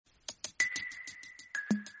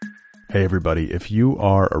Hey everybody, if you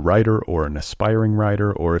are a writer or an aspiring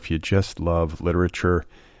writer, or if you just love literature,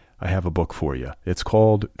 I have a book for you. It's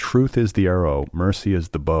called Truth is the Arrow, Mercy is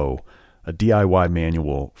the Bow, a DIY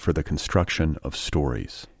manual for the construction of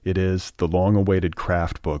stories. It is the long-awaited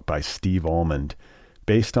craft book by Steve Almond,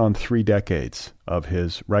 based on 3 decades of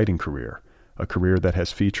his writing career, a career that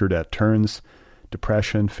has featured at turns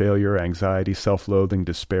depression, failure, anxiety, self-loathing,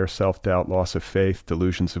 despair, self-doubt, loss of faith,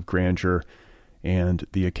 delusions of grandeur, and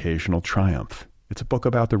the occasional triumph. It's a book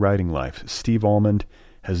about the writing life. Steve Almond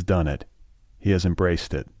has done it. He has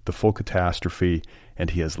embraced it, the full catastrophe, and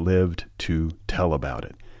he has lived to tell about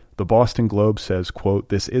it. The Boston Globe says, quote,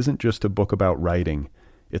 "This isn't just a book about writing,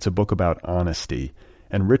 it's a book about honesty."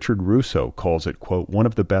 And Richard Russo calls it, quote, "one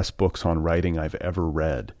of the best books on writing I've ever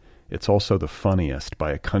read. It's also the funniest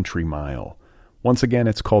by a country mile." Once again,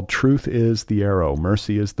 it's called Truth is the Arrow,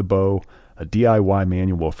 Mercy is the Bow, a DIY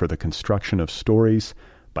manual for the construction of stories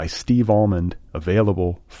by Steve Almond,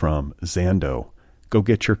 available from Zando. Go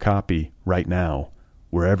get your copy right now,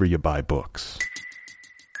 wherever you buy books.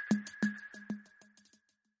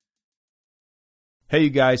 Hey you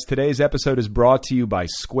guys, today's episode is brought to you by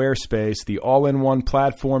Squarespace, the all-in-one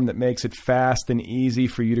platform that makes it fast and easy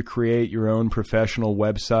for you to create your own professional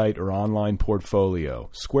website or online portfolio.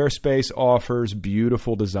 Squarespace offers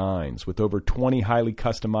beautiful designs with over 20 highly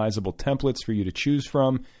customizable templates for you to choose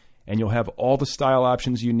from, and you'll have all the style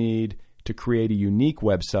options you need to create a unique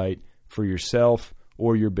website for yourself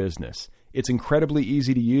or your business. It's incredibly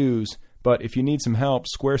easy to use, but if you need some help,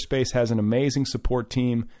 Squarespace has an amazing support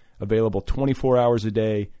team available 24 hours a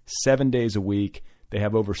day, 7 days a week. They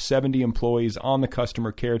have over 70 employees on the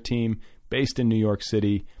customer care team based in New York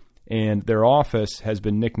City, and their office has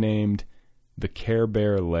been nicknamed the Care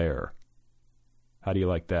Bear Lair. How do you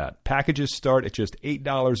like that? Packages start at just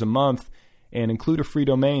 $8 a month and include a free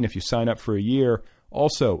domain if you sign up for a year.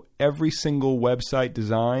 Also, every single website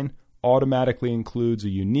design automatically includes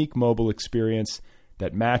a unique mobile experience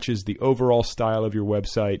that matches the overall style of your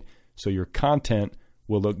website, so your content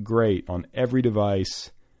will look great on every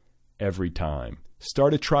device, every time.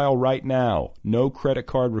 Start a trial right now. No credit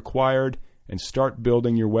card required, and start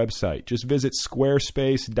building your website. Just visit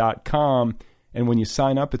squarespace.com, and when you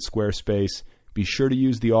sign up at Squarespace, be sure to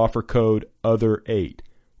use the offer code OTHER8.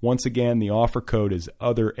 Once again, the offer code is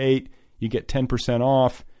OTHER8. You get 10%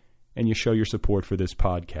 off, and you show your support for this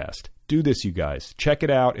podcast. Do this, you guys. Check it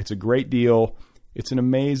out. It's a great deal. It's an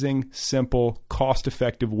amazing, simple,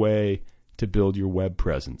 cost-effective way to build your web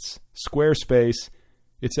presence. Squarespace,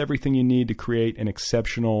 it's everything you need to create an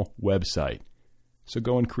exceptional website. So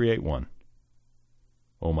go and create one.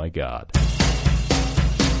 Oh my God.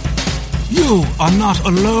 You are not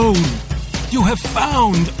alone. You have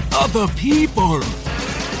found other people.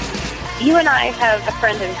 You and I have a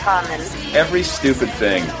friend in common. Every stupid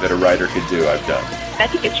thing that a writer could do, I've done. I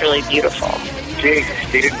think it's really beautiful.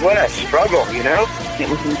 Jesus, dude, what a struggle, you know? It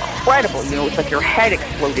was incredible. You know, it's like your head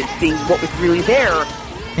exploded seeing what was really there.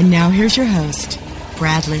 And now here's your host,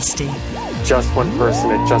 Brad Listy. Just one person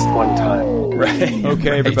at just one time. Right.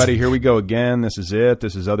 Okay, everybody, here we go again. This is it.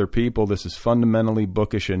 This is other people. This is fundamentally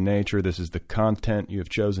bookish in nature. This is the content you have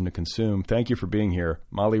chosen to consume. Thank you for being here.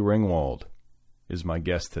 Molly Ringwald is my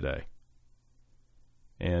guest today.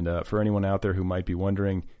 And for anyone out there who might be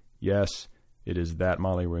wondering, yes, it is that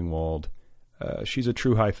Molly Ringwald. She's a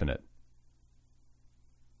true hyphenate.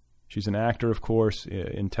 She's an actor, of course,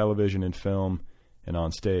 in television and film and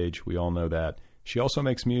on stage. We all know that. She also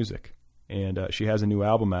makes music. And she has a new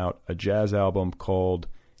album out, a jazz album called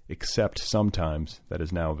Except Sometimes, that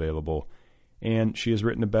is now available. And she has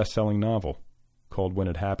written a best-selling novel called When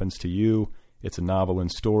It Happens to You. It's a novel in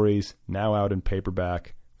stories, now out in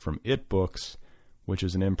paperback from It Books, which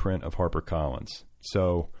is an imprint of HarperCollins.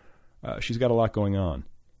 So she's got a lot going on.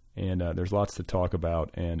 And there's lots to talk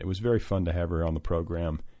about, and it was very fun to have her on the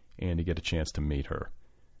program and to get a chance to meet her.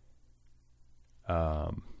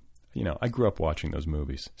 You know, I grew up watching those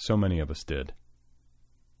movies. So many of us did.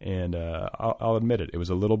 And I'll admit it, it was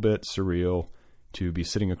a little bit surreal to be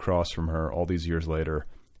sitting across from her all these years later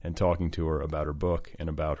and talking to her about her book and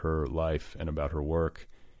about her life and about her work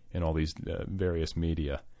in all these various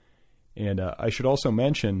media. And I should also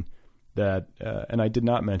mention that, and I did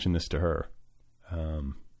not mention this to her,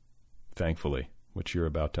 thankfully, which you're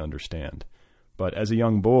about to understand. But as a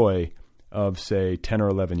young boy of, say, 10 or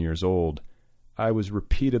 11 years old, I was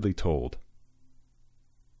repeatedly told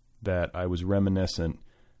that I was reminiscent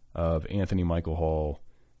of Anthony Michael Hall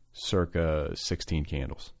circa 16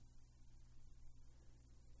 Candles.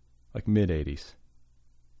 Like mid-'80s.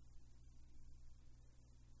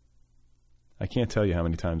 I can't tell you how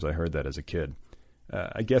many times I heard that as a kid.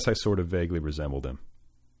 I guess I sort of vaguely resembled him.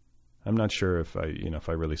 I'm not sure if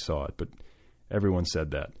I really saw it, but everyone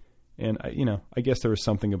said that. And I guess there was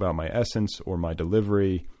something about my essence or my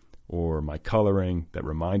delivery or my coloring that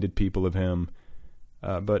reminded people of him.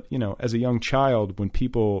 But as a young child, when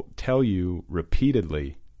people tell you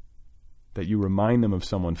repeatedly that you remind them of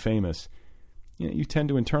someone famous, you tend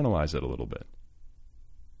to internalize it a little bit.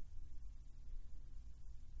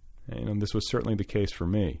 And this was certainly the case for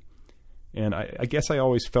me. And I guess I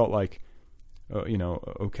always felt like,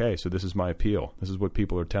 okay, so this is my appeal. This is what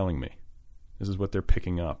people are telling me. This is what they're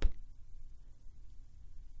picking up.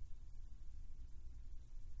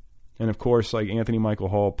 And of course, like Anthony Michael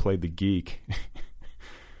Hall played the geek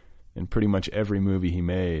in pretty much every movie he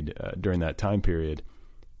made during that time period.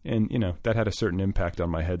 And, that had a certain impact on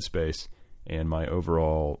my headspace and my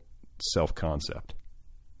overall self-concept.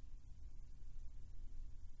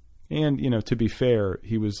 And, to be fair,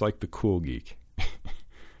 he was like the cool geek.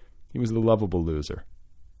 He was the lovable loser.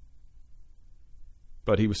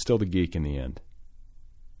 But he was still the geek in the end.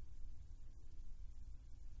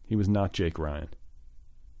 He was not Jake Ryan.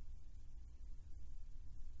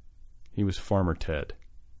 He was Farmer Ted.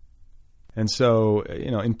 And so,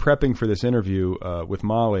 in prepping for this interview with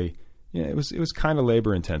Molly, it was kind of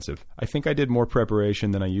labor intensive. I think I did more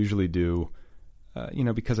preparation than I usually do,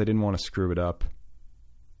 because I didn't want to screw it up.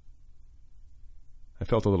 I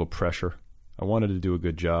felt a little pressure. I wanted to do a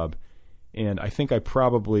good job. And I think I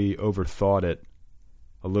probably overthought it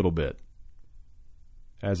a little bit,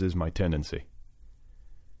 as is my tendency.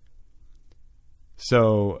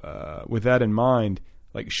 So, with that in mind,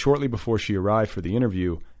 like shortly before she arrived for the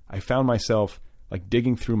interview, I found myself like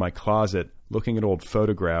digging through my closet, looking at old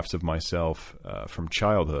photographs of myself from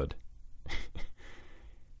childhood.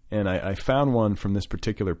 And I found one from this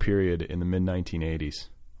particular period in the mid-1980s,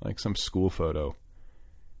 like some school photo.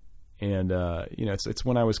 And, it's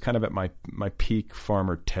when I was kind of at my peak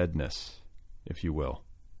Farmer Tedness, if you will.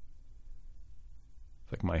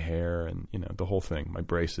 Like my hair and, the whole thing, my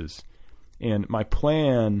braces. And my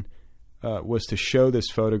plan was to show this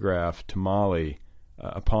photograph to Molly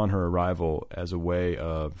upon her arrival as a way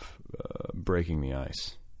of breaking the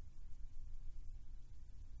ice.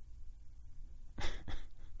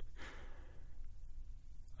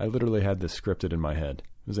 I literally had this scripted in my head.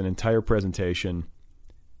 It was an entire presentation,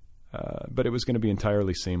 but it was going to be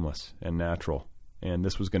entirely seamless and natural, and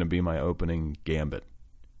this was going to be my opening gambit.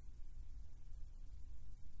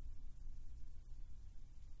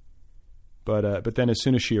 But then as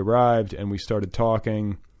soon as she arrived and we started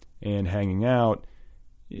talking and hanging out,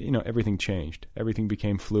 everything changed. Everything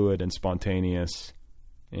became fluid and spontaneous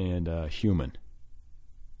and human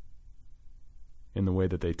in the way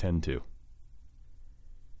that they tend to.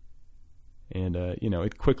 And,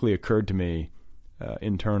 it quickly occurred to me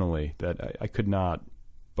internally that I could not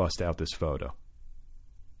bust out this photo.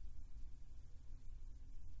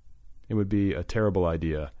 It would be a terrible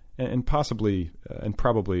idea and possibly and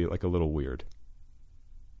probably like a little weird.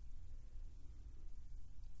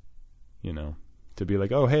 To be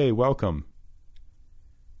like, oh, hey, welcome.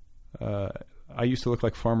 I used to look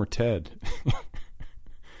like Farmer Ted. Do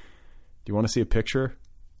you want to see a picture?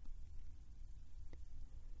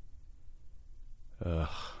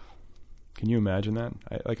 Can you imagine that?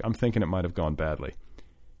 I'm thinking it might have gone badly.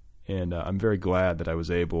 And I'm very glad that I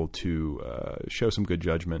was able to show some good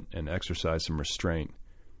judgment and exercise some restraint,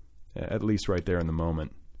 at least right there in the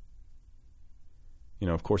moment.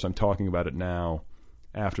 Of course, I'm talking about it now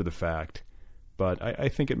after the fact, but I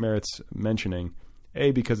think it merits mentioning,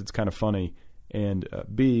 A, because it's kind of funny, and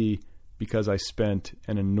B, because I spent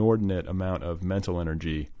an inordinate amount of mental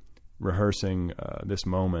energy rehearsing this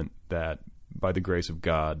moment that, by the grace of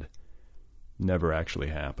God, never actually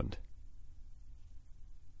happened.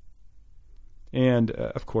 And,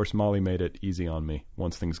 of course, Molly made it easy on me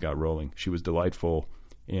once things got rolling. She was delightful,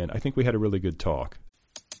 and I think we had a really good talk.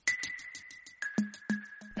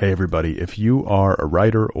 Hey, everybody, if you are a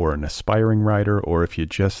writer or an aspiring writer, or if you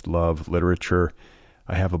just love literature,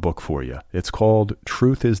 I have a book for you. It's called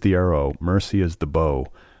Truth is the Arrow, Mercy is the Bow,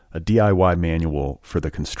 a DIY manual for the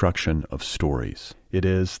construction of stories. It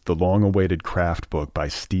is the long-awaited craft book by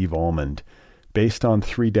Steve Almond, based on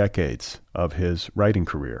 3 decades of his writing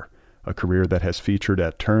career, a career that has featured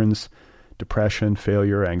at turns depression,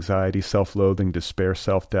 failure, anxiety, self-loathing, despair,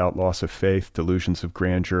 self-doubt, loss of faith, delusions of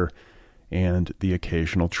grandeur, and the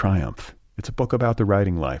occasional triumph. It's a book about the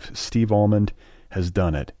writing life. Steve Almond has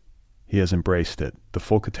done it. He has embraced it, the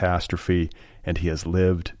full catastrophe, and he has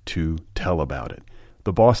lived to tell about it.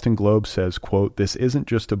 The Boston Globe says, quote, "This isn't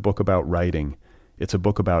just a book about writing, it's a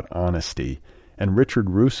book about honesty." And Richard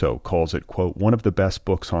Russo calls it, quote, "one of the best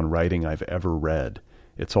books on writing I've ever read.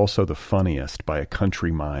 It's also the funniest by a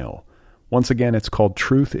country mile. Once again, it's called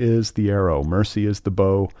Truth is the Arrow, Mercy is the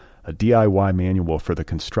Bow, a DIY manual for the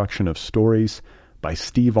construction of stories by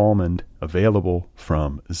Steve Almond, available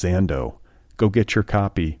from Zando. Go get your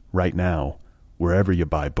copy right now, wherever you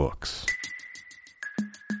buy books.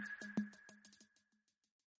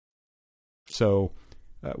 So,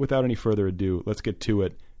 without any further ado, let's get to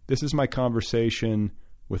it. This is my conversation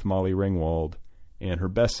with Molly Ringwald, and her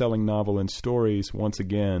best-selling novel and stories, once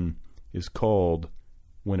again, is called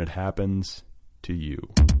When It Happens to You.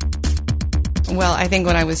 Well, I think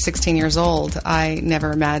when I was 16 years old, I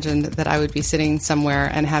never imagined that I would be sitting somewhere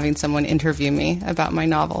and having someone interview me about my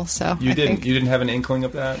novel. So you didn't have an inkling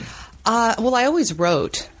of that? Well, I always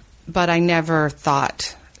wrote, but I never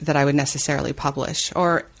thought that I would necessarily publish.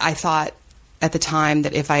 Or I thought at the time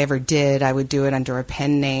that if I ever did, I would do it under a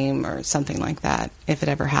pen name or something like that, if it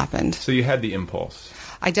ever happened. So you had the impulse.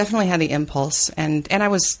 I definitely had the impulse, and I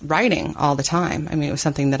was writing all the time. I mean, it was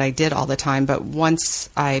something that I did all the time, but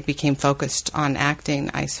once I became focused on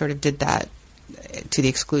acting, I sort of did that to the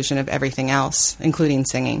exclusion of everything else, including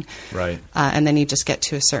singing. Right. And then you just get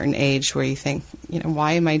to a certain age where you think,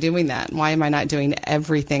 why am I doing that? Why am I not doing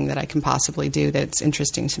everything that I can possibly do that's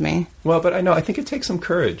interesting to me? Well, but I think it takes some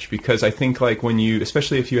courage, because I think like when you,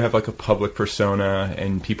 especially if you have like a public persona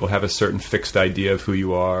and people have a certain fixed idea of who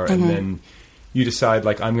you are, and then you decide,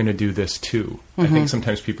 like, I'm going to do this too. I think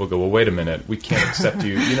sometimes people go, well, wait a minute, we can't accept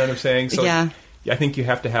you. You know what I'm saying? So yeah. I think you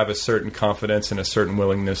have to have a certain confidence and a certain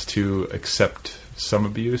willingness to accept some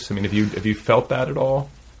abuse. I mean, have you felt that at all?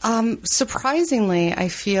 Surprisingly, I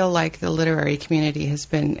feel like the literary community has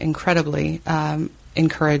been incredibly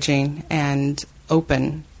encouraging and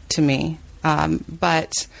open to me.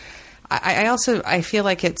 But I feel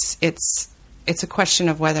like it's a question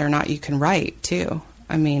of whether or not you can write too.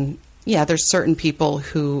 I mean, yeah, there's certain people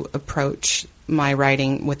who approach my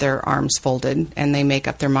writing with their arms folded, and they make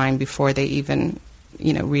up their mind before they even,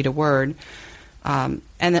 read a word. And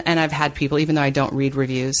I've had people, even though I don't read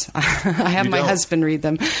reviews, I have my husband read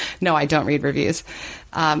them. No, I don't read reviews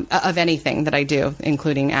of anything that I do,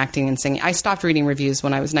 including acting and singing. I stopped reading reviews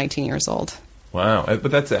when I was 19 years old. Wow.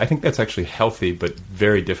 But I think that's actually healthy, but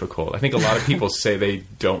very difficult. I think a lot of people say they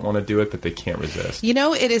don't want to do it, but they can't resist.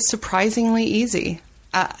 It is surprisingly easy.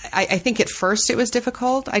 I think at first it was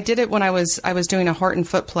difficult. I did it when I was doing a Horton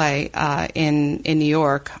Foote play in New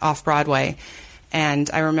York off Broadway, and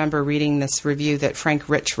I remember reading this review that Frank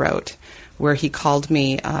Rich wrote, where he called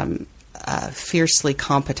me fiercely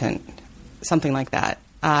competent, something like that,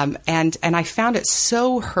 and I found it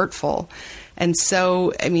so hurtful. And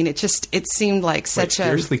so, I mean, it seemed like such a...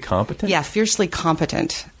 Fiercely competent? Yeah, fiercely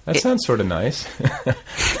competent. That sounds sort of nice.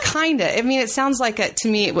 Kind of. I mean, it sounds like, to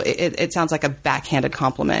me, it sounds like a backhanded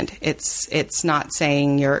compliment. It's not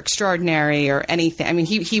saying you're extraordinary or anything. I mean,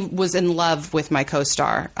 he was in love with my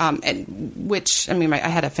co-star, I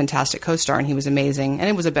had a fantastic co-star, and he was amazing, and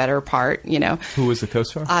it was a better part, Who was the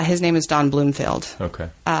co-star? His name is Don Bloomfield. Okay.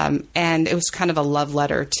 And it was kind of a love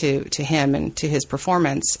letter to him and to his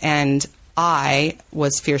performance, and I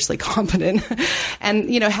was fiercely competent. And,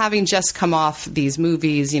 having just come off these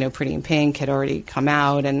movies, Pretty in Pink had already come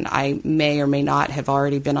out, and I may or may not have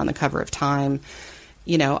already been on the cover of Time.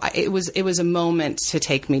 It was a moment to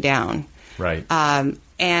take me down. Right. And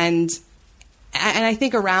I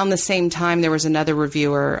think around the same time there was another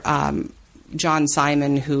reviewer, John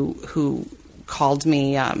Simon, who called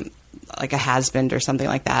me like a has-been or something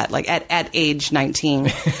like that, like at age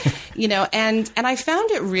 19, and I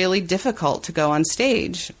found it really difficult to go on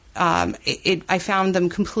stage. I found them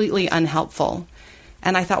completely unhelpful.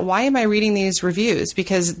 And I thought, why am I reading these reviews?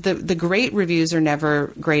 Because the great reviews are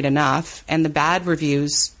never great enough, and the bad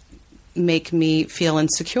reviews make me feel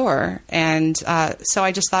insecure. And so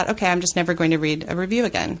I just thought, okay, I'm just never going to read a review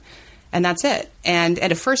again. And that's it. And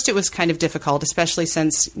at first it was kind of difficult, especially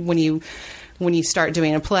since when you start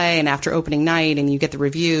doing a play and after opening night and you get the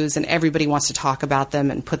reviews and everybody wants to talk about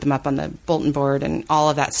them and put them up on the bulletin board and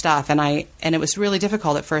all of that stuff. And it was really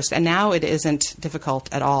difficult at first, and now it isn't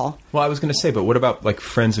difficult at all. Well, I was going to say, but what about like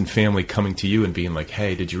friends and family coming to you and being like,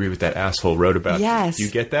 hey, did you read what that asshole wrote about? Yes. Do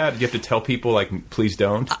you get that? Do you have to tell people, like, please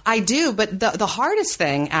don't? I do, but the hardest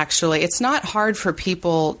thing, actually, it's not hard for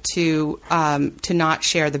people to not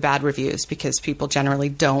share the bad reviews, because people generally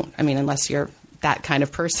don't. I mean, unless you're that kind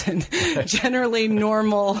of person. Generally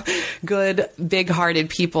normal, good, big-hearted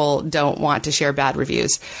people don't want to share bad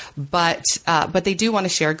reviews, but they do want to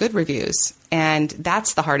share good reviews. And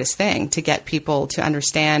that's the hardest thing, to get people to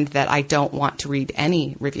understand that I don't want to read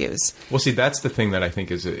any reviews. Well, see, that's the thing that I think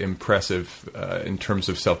is impressive in terms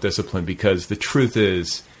of self-discipline, because the truth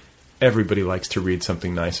is, everybody likes to read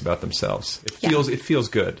something nice about themselves. It feels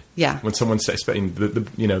good. Yeah. When someone says,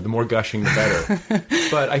 the more gushing, the better.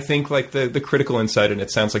 But I think like the critical insight, and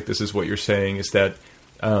it sounds like this is what you're saying, is that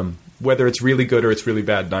whether it's really good or it's really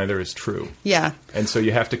bad, neither is true. Yeah. And so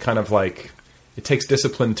you have to kind of like, it takes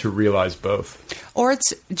discipline to realize both. Or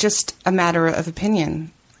it's just a matter of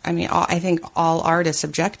opinion. I mean, I think all art is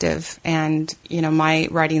subjective, and, you know, my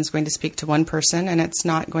writing is going to speak to one person and it's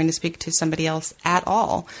not going to speak to somebody else at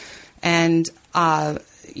all. And,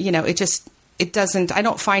 you know, it doesn't, I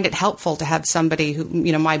don't find it helpful to have somebody who,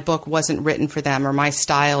 you know, my book wasn't written for them or my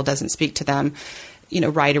style doesn't speak to them, you know,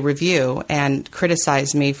 write a review and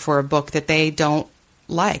criticize me for a book that they don't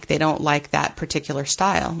like. They don't like that particular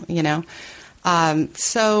style, you know.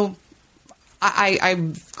 So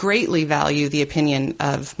I greatly value the opinion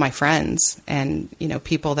of my friends and, you know,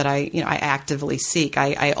 people that I actively seek.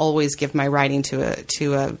 I always give my writing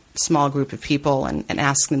to a small group of people and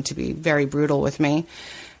ask them to be very brutal with me.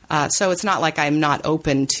 So it's not like I'm not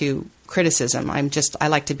open to criticism. I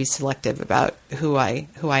like to be selective about who I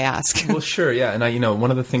ask. Well, sure, yeah. And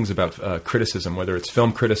one of the things about criticism, whether it's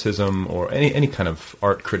film criticism or any kind of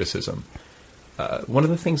art criticism, one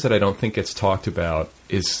of the things that I don't think gets talked about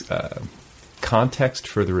is context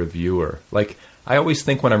for the reviewer. Like, I always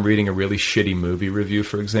think when I'm reading a really shitty movie review,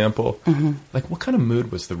 for example, like, what kind of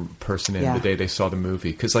mood was the person in the day they saw the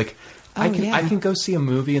movie? Because, like, I can go see a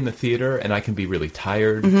movie in the theater and I can be really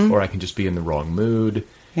tired, or I can just be in the wrong mood,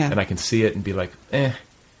 and I can see it and be like, eh.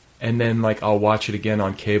 And then, like, I'll watch it again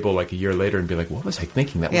on cable, like, a year later and be like, what was I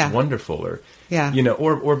thinking? That was wonderful. Or, you know,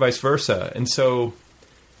 or vice versa. And so,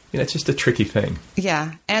 you know, it's just a tricky thing.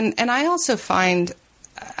 Yeah. And I also find,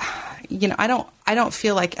 you know, I don't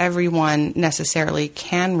feel like everyone necessarily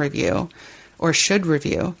can review or should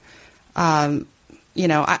review. You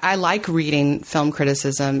know, I like reading film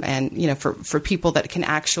criticism and, you know, for people that can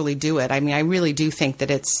actually do it. I mean, I really do think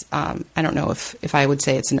that it's, I don't know if I would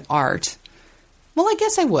say it's an art. Well, I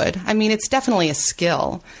guess I would. I mean, it's definitely a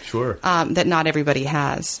skill. Sure. That not everybody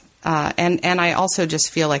has. And I also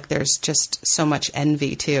just feel like there's just so much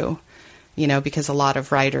envy too, you know, because a lot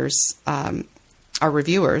of writers, are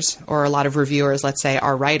reviewers, or a lot of reviewers, let's say,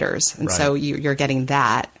 are writers. And so you're getting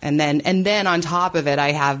that. And then on top of it,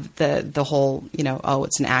 I have the whole, you know, oh,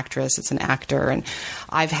 it's an actress, it's an actor. And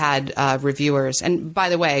I've had reviewers. And by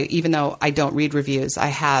the way, even though I don't read reviews, I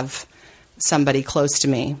have somebody close to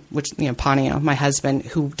me, which, you know, Ponyo, my husband,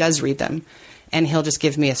 who does read them. And he'll just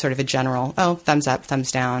give me a sort of a general, oh, thumbs up,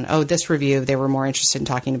 thumbs down. Oh, this review, they were more interested in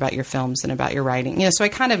talking about your films than about your writing. You know, so I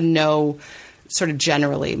kind of know sort of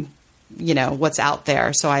generally, you know, what's out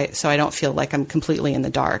there. So I don't feel like I'm completely in the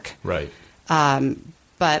dark. Right.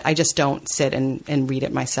 But I just don't sit and read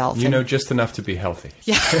it myself. You know, just enough to be healthy.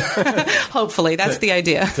 Yeah. Hopefully. That's the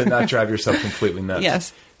idea. To not drive yourself completely nuts.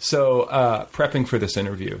 Yes. So prepping for this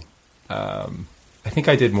interview, I think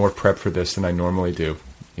I did more prep for this than I normally do.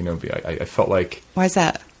 You know, I felt like... Why is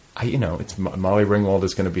that? It's Molly Ringwald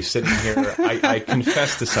is going to be sitting here. I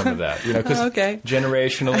confess to some of that, you know, because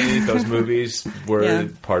generationally, those movies were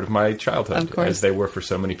part of my childhood, as they were for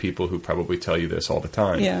so many people who probably tell you this all the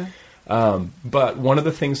time. Yeah. But one of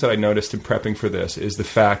the things that I noticed in prepping for this is the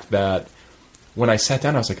fact that when I sat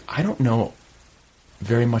down, I was like, I don't know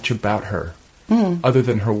very much about her other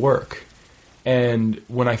than her work. And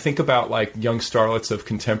when I think about, like, young starlets of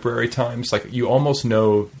contemporary times, like, you almost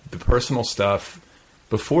know the personal stuff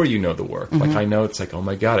before you know the work. Like, I know it's like, oh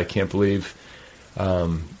my God, I can't believe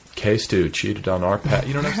K-Stu cheated on our pet.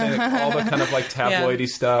 You know what I'm saying? Like, all the kind of like tabloidy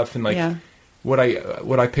stuff. And like what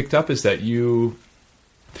I picked up is that you,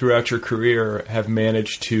 throughout your career, have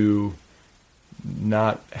managed to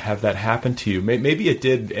not have that happen to you. Maybe it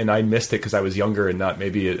did, and I missed it because I was younger and not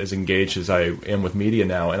maybe as engaged as I am with media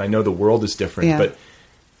now. And I know the world is different, but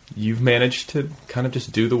you've managed to kind of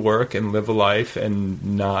just do the work and live a life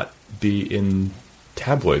and not be in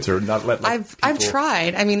tabloids or not let I've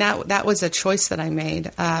tried. I mean, that was a choice that I made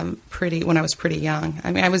when I was pretty young.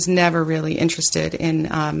 I mean, I was never really interested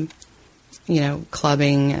in you know,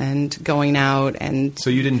 clubbing and going out, and so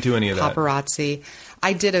you didn't do any of that? Paparazzi.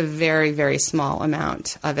 I did a very, very small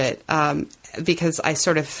amount of it because I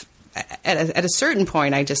sort of at a certain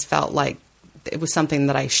point I just felt like it was something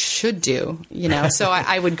that I should do, you know. So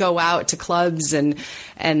I would go out to clubs and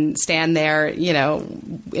stand there, you know,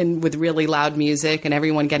 with really loud music and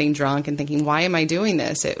everyone getting drunk and thinking, why am I doing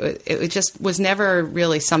this? It just was never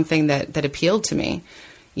really something that appealed to me.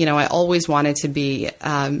 You know, I always wanted to be,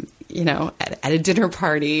 at a dinner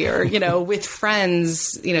party or, with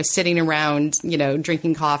friends, sitting around,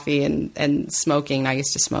 drinking coffee and smoking. I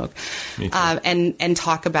used to smoke, and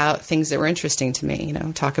talk about things that were interesting to me,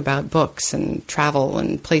 talk about books and travel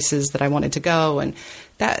and places that I wanted to go. And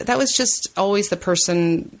that was just always the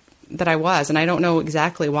person that I was. And I don't know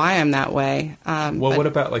exactly why I'm that way. What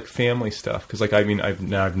about like family stuff? Because I've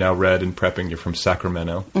now read in prepping you're from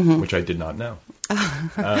Sacramento, which I did not know.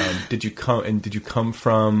 Did you come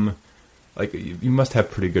from, like, you must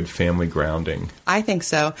have pretty good family grounding? I think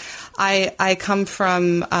so. I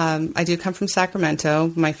do come from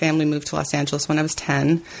Sacramento. My family moved to Los Angeles when I was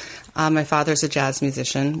 10. My father's a jazz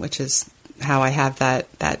musician, which is how I have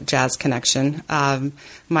that jazz connection.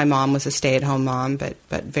 My mom was a stay-at-home mom, but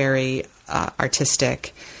very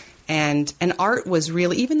artistic. And art was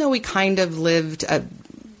really, even though we kind of lived a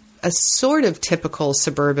sort of typical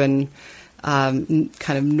suburban kind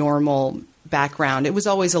of normal background, it was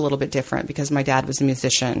always a little bit different because my dad was a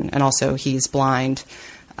musician and also he's blind.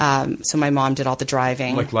 So my mom did all the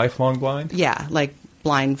driving. Like lifelong blind? Yeah, like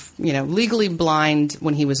blind, legally blind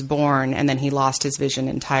when he was born, and then he lost his vision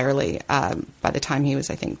entirely by the time he was,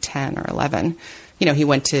 I think, 10 or 11. He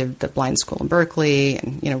went to the blind school in Berkeley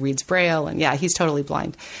and, reads Braille, and yeah, he's totally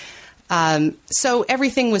blind. So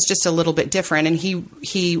everything was just a little bit different, and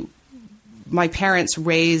my parents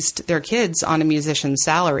raised their kids on a musician's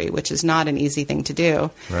salary, which is not an easy thing to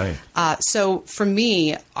do. Right. So for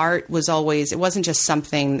me, art was always, it wasn't just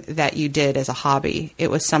something that you did as a hobby.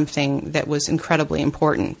 It was something that was incredibly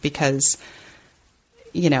important because,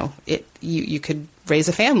 you could raise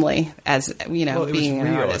a family as, being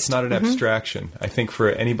an artist. It's not an abstraction. I think for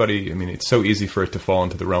anybody, it's so easy for it to fall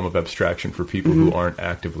into the realm of abstraction for people who aren't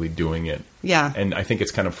actively doing it. Yeah. And I think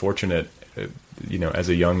it's kind of fortunate, as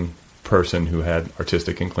a young person who had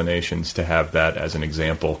artistic inclinations to have that as an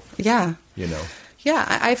example. Yeah. Yeah,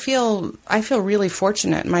 I feel really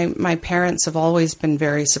fortunate. My parents have always been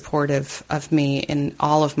very supportive of me in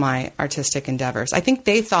all of my artistic endeavors. I think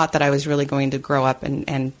they thought that I was really going to grow up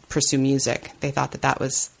and pursue music. They thought that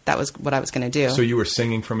was what I was going to do. So you were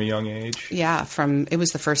singing from a young age? Yeah, it was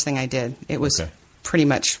the first thing I did. It was pretty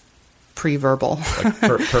much pre-verbal. Like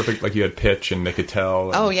perfect, like you had pitch and they could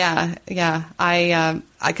tell. Oh yeah.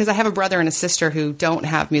 Because I have a brother and a sister who don't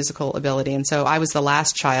have musical ability, and so I was the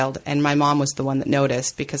last child, and my mom was the one that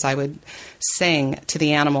noticed because I would sing to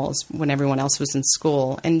the animals when everyone else was in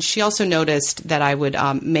school. And she also noticed that I would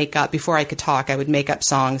make up, before I could talk, I would make up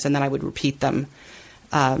songs and then I would repeat them.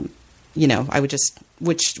 I would just,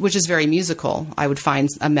 which is very musical. I would find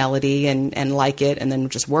a melody and like it and then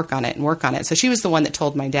just work on it. So she was the one that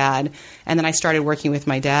told my dad. And then I started working with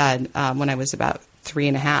my dad when I was about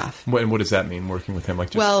 3.5. And what does that mean, working with him?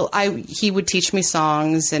 He would teach me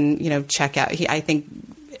songs and, check out. I think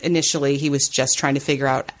initially he was just trying to figure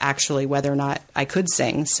out actually whether or not I could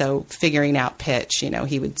sing. So figuring out pitch,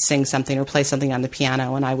 he would sing something or play something on the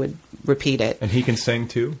piano and I would repeat it. And he can sing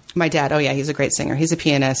too? My dad, oh yeah, he's a great singer. He's a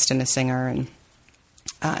pianist and a singer and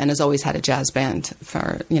has always had a jazz band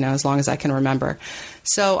for, as long as I can remember.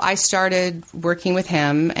 So I started working with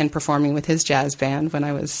him and performing with his jazz band when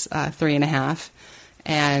I was 3.5.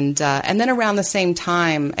 And then around the same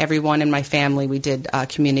time, everyone in my family, we did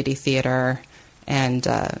community theater and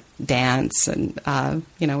dance, and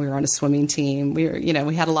we were on a swimming team.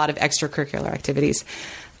 We had a lot of extracurricular activities,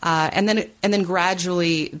 and then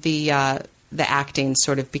gradually the acting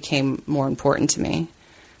sort of became more important to me.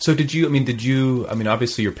 So did you,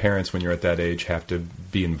 obviously your parents, when you're at that age, have to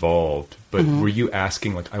be involved, but were you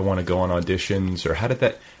asking, like, I want to go on auditions, or how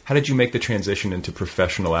did you make the transition into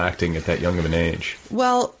professional acting at that young of an age?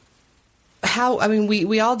 Well,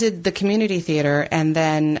 we all did the community theater, and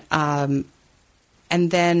then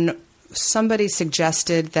somebody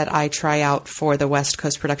suggested that I try out for the West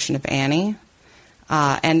Coast production of Annie.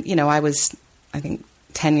 I was, I think,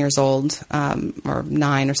 10 years old, or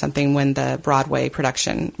 9 or something, when the Broadway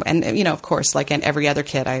production, and, of course, like every other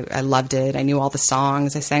kid, I loved it. I knew all the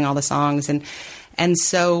songs. I sang all the songs. And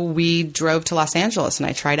so we drove to Los Angeles and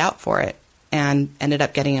I tried out for it and ended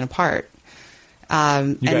up getting in a part.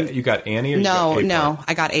 You got Annie? Or no, you got no,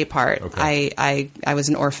 I got a part. Okay. I was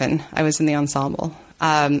an orphan. I was in the ensemble,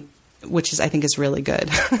 which I think is really good.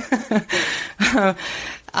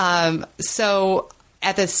 So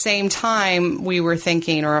at the same time, we were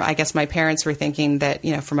thinking, or I guess my parents were thinking that,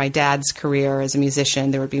 for my dad's career as a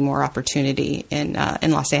musician, there would be more opportunity in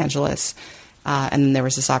Los Angeles. And then there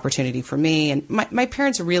was this opportunity for me. And my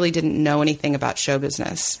parents really didn't know anything about show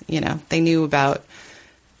business. They knew about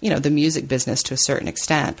the music business to a certain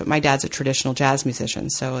extent. But my dad's a traditional jazz musician,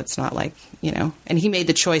 so it's not like, and he made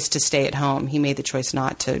the choice to stay at home. He made the choice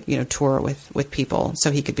not to, tour with people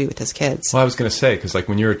so he could be with his kids. Well, I was going to say, because like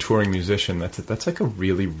when you're a touring musician, that's like a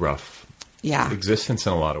really rough existence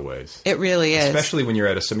in a lot of ways. It really is. Especially when you're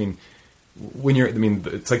at it's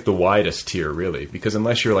like the widest tier, really, because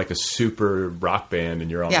unless you're like a super rock band and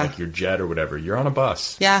you're on like your jet or whatever, you're on a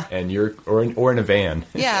bus. Yeah. And or in a van.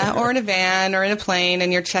 Yeah, or in a van or in a plane,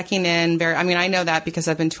 and you're checking in. I know that because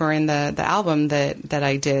I've been touring the album that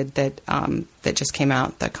I did that just came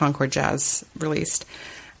out, that Concord Jazz released.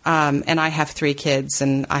 And I have 3 kids,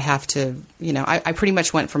 and I have to, I pretty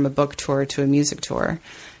much went from a book tour to a music tour,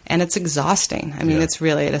 and it's exhausting. It's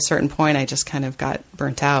really, at a certain point, I just kind of got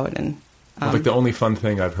burnt out. And like the only fun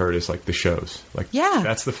thing I've heard is like the shows. Like,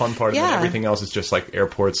 that's the fun part. And then everything else is just like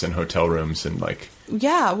airports and hotel rooms and like.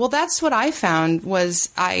 Yeah, well, that's what I found was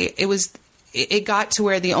it got to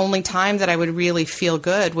where the only time that I would really feel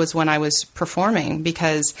good was when I was performing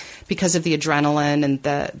because of the adrenaline and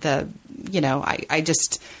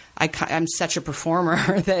I'm such a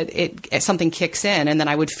performer that something kicks in, and then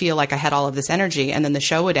I would feel like I had all of this energy, and then the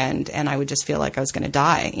show would end, and I would just feel like I was going to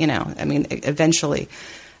die. Eventually,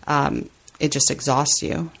 it just exhausts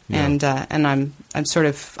you, and I'm sort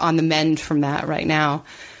of on the mend from that right now.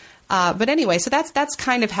 But anyway, so that's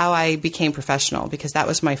kind of how I became professional, because that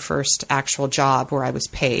was my first actual job where I was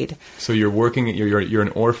paid. So you're working. You're an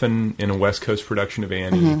orphan in a West Coast production of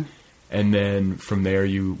Annie. Mm-hmm. And then from there,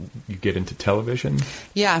 you get into television?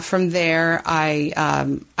 Yeah, from there,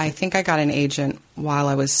 I think I got an agent while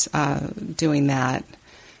I was doing that.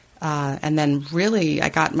 And then really, I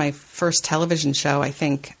got my first television show, I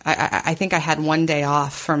think. I think I had one day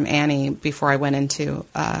off from Annie before I went into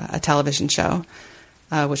a television show,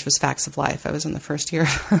 which was Facts of Life. I was in the first year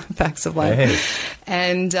of Facts of Life. Hey.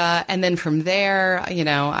 And then from there,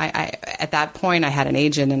 I at that point I had an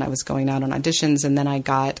agent and I was going out on auditions, and then I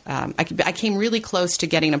got I came really close to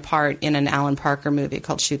getting a part in an Alan Parker movie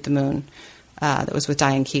called Shoot the Moon that was with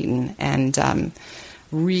Diane Keaton, and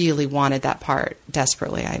really wanted that part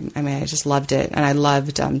desperately. I just loved it, and I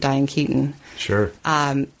loved Diane Keaton. Sure.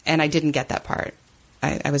 And I didn't get that part.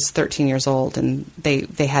 I was 13 years old, and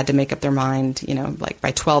they had to make up their mind, like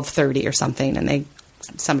by 12:30 or something. And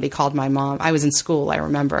somebody called my mom. I was in school, I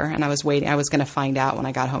remember, and I was waiting. I was going to find out when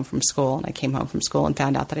I got home from school, and I came home from school and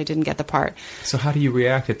found out that I didn't get the part. So how do you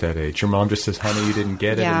react at that age? Your mom just says, "Honey, you didn't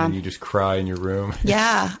get it," and then you just cry in your room.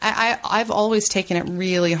 Yeah, I've always taken it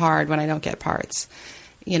really hard when I don't get parts,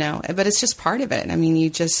 but it's just part of it.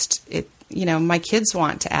 My kids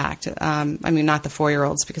want to act. Not the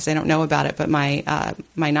 4-year-olds because they don't know about it, but my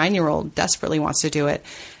 9-year-old desperately wants to do it,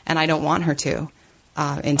 and I don't want her to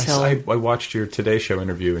until... I watched your Today Show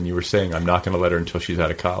interview, and you were saying, I'm not going to let her until she's out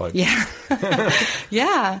of college. Yeah.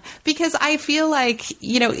 Yeah, because I feel like,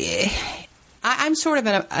 I'm sort of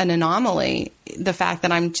an anomaly, the fact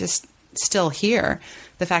that I'm just still here.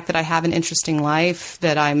 The fact that I have an interesting life,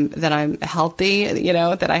 that I'm healthy,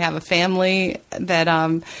 that I have a family,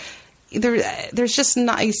 that... There's just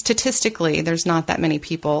not, statistically, there's not that many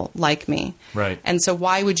people like me. Right. And so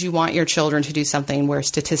why would you want your children to do something where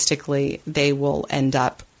statistically they will end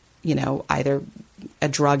up, either a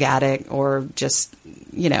drug addict or just,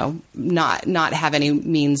 not have any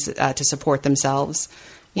means to support themselves,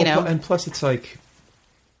 know? And plus it's like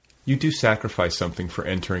you do sacrifice something for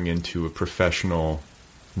entering into a professional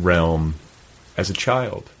realm as a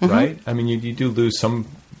child, mm-hmm. right? You do lose some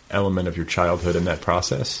element of your childhood in that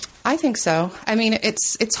process. I think so.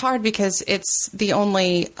 It's hard because it's the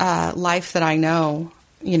only life that I know.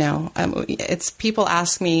 It's people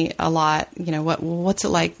ask me a lot. What's it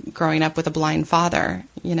like growing up with a blind father?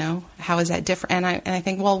 How is that different? And I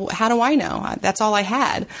think, well, how do I know? That's all I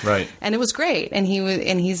had. Right. And it was great. And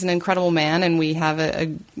he's an incredible man, and we have a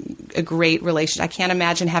great relationship. I can't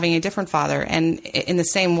imagine having a different father, and in the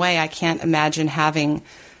same way, I can't imagine having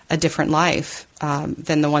a different life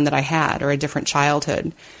than the one that I had, or a different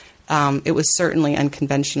childhood. It was certainly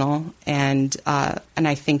unconventional, and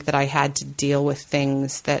I think that I had to deal with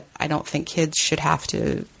things that I don't think kids should have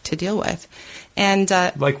to deal with. And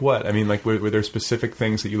like what? Were there specific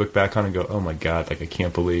things that you look back on and go, "Oh my God, I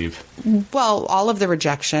can't believe"? Well, all of the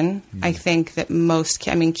rejection. Mm. I think that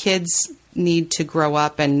kids need to grow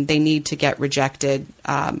up and they need to get rejected,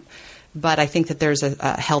 but I think that there's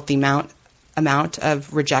a healthy amount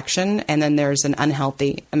of rejection, and then there's an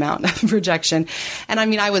unhealthy amount of rejection. And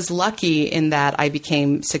I was lucky in that I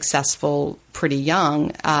became successful pretty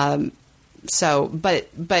young. But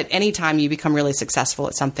anytime you become really successful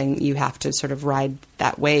at something, you have to sort of ride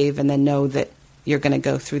that wave and then know that you're going to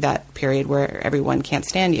go through that period where everyone can't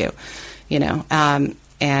stand you,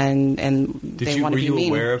 and they want to be mean. Were you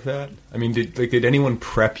aware of that? I mean, did anyone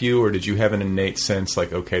prep you, or did you have an innate sense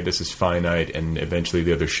like, okay, this is finite, and eventually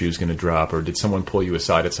the other shoe's going to drop, or did someone pull you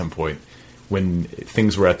aside at some point when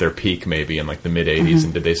things were at their peak, maybe in like the mid '80s,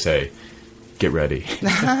 and did they say, "Get ready"?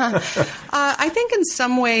 I think in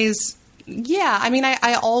some ways, yeah. I mean,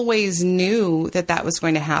 I always knew that was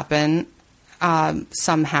going to happen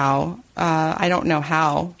somehow. I don't know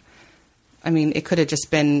how. I mean, it could have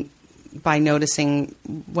just been by noticing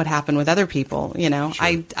what happened with other people, you know.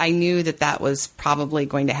 Sure. I knew that was probably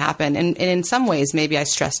going to happen. And in some ways, maybe I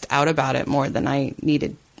stressed out about it more than I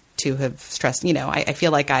needed to have stressed. You know, I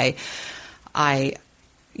feel like I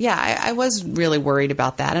was really worried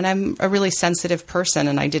about that. And I'm a really sensitive person,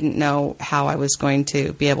 and I didn't know how I was going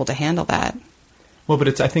to be able to handle that. Well,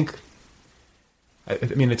 but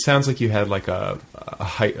I mean, it sounds like you had like a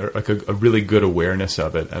really good awareness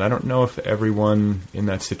of it, and I don't know if everyone in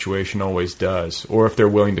that situation always does, or if they're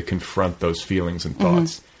willing to confront those feelings and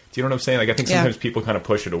thoughts. Do you know what I'm saying? Like, I think sometimes people kind of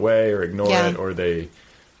push it away or ignore it, or they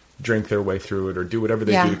drink their way through it, or do whatever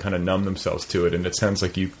they do to kind of numb themselves to it. And it sounds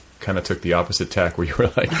like you kind of took the opposite tack, where you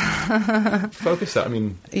were like, focus up. I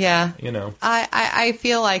mean, you know, I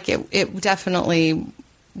feel like it definitely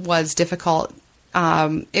was difficult.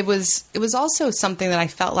 It was also something that I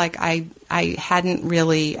felt like I hadn't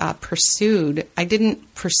really pursued. I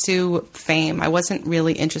didn't pursue fame. I wasn't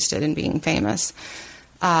really interested in being famous.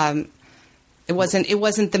 It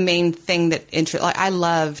wasn't the main thing that I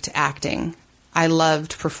loved acting. I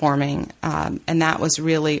loved performing, and that was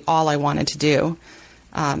really all I wanted to do.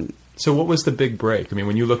 So what was the big break? I mean,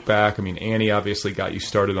 when you look back, I mean, Annie obviously got you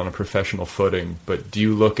started on a professional footing, but do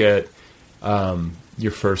you look at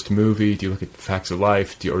your first movie? Do you look at Facts of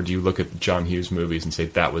Life? Or do you look at John Hughes movies and say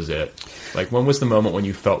that was it? Like, when was the moment when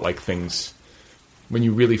you felt like when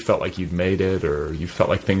you really felt like you'd made it, or you felt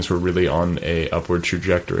like things were really on a upward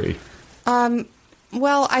trajectory?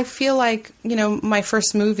 Well, I feel like, you know, my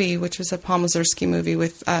first movie, which was a Paul Mazursky movie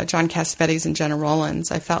with John Cassavetes and Gena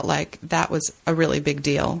Rowlands, I felt like that was a really big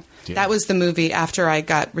deal. Yeah. That was the movie after I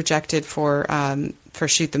got rejected for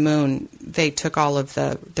Shoot the Moon. They took all of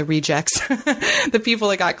the rejects, the people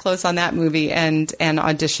that got close on that movie, and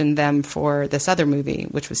auditioned them for this other movie,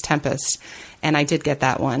 which was Tempest. And I did get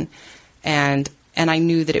that one. And I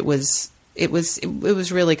knew that it was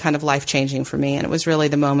really kind of life-changing for me, and it was really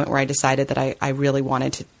the moment where I decided that I really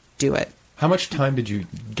wanted to do it. How much time did you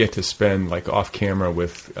get to spend, like, off camera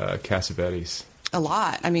with Cassavetes? A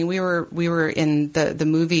lot. I mean, we were in the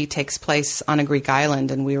movie takes place on a Greek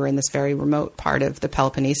island, and we were in this very remote part of the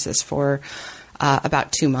Peloponnesus for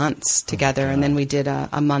about 2 months together, and then we did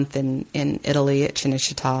a month in Italy at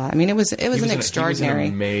Cinecittà. I mean, it was an extraordinary. He was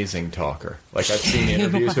an amazing talker. Like, I've seen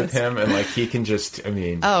interviews with him, and like he can just, I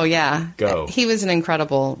mean, oh yeah, go. He was an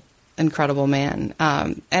incredible man,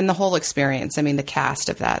 and the whole experience. I mean, the cast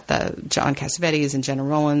of that, the John Cassavetes and Gena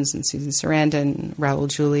Rowlands and Susan Sarandon, Raul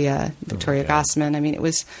Julia, Victoria Gossman. I mean, it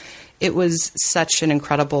was such an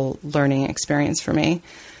incredible learning experience for me.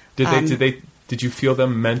 Did you feel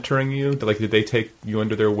them mentoring you? Like, did they take you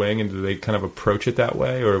under their wing, and did they kind of approach it that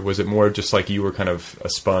way? Or was it more just like you were kind of a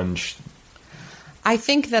sponge? I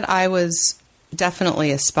think that I was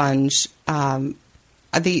definitely a sponge.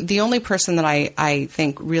 The only person that I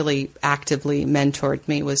think really actively mentored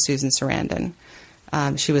me was Susan Sarandon.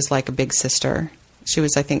 She was like a big sister. She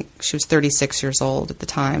was 36 years old at the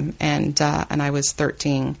time, and I was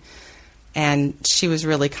 13. And she was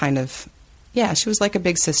really kind of, she was like a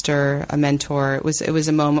big sister, a mentor. It was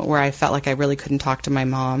a moment where I felt like I really couldn't talk to my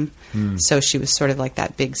mom. So she was sort of like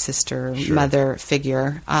that big sister, mother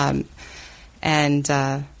figure.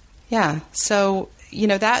 So, you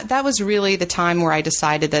know, that was really the time where I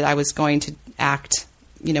decided that I was going to act,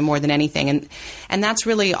 you know, more than anything. And that's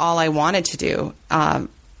really all I wanted to do. And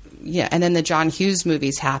then the John Hughes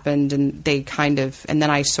movies happened, and and then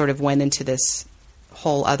I sort of went into this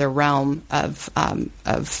whole other realm of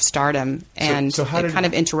stardom, and it kind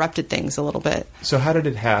of interrupted things a little bit. So how did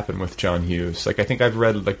it happen with John Hughes? Like, I think I've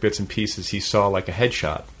read like bits and pieces. He saw like a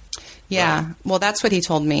headshot. Yeah, well, that's what he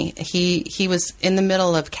told me. He was in the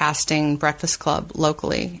middle of casting Breakfast Club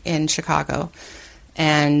locally in Chicago,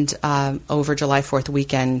 and over July 4th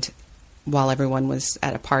weekend, while everyone was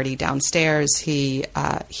at a party downstairs, he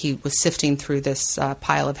was sifting through this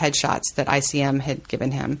pile of headshots that ICM had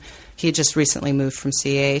given him. He had just recently moved from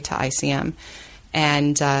CA to ICM,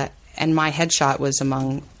 and my headshot was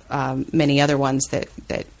among many other ones that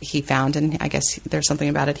he found, and I guess there's something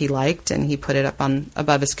about it he liked, and he put it up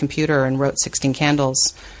above his computer and wrote 16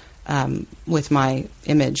 Candles with my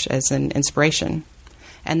image as an inspiration.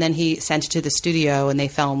 And then he sent it to the studio, and they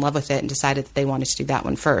fell in love with it and decided that they wanted to do that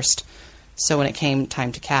one first. So when it came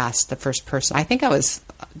time to cast, the first person, I think I was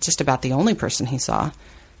just about the only person he saw.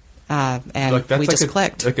 And we just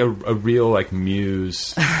clicked. Like a real like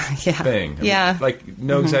muse thing. Yeah. Like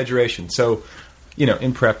no exaggeration. So,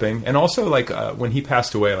 in prepping, and also like when he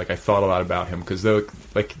passed away, like I thought a lot about him because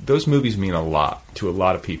those movies mean a lot to a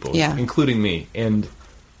lot of people, including me. And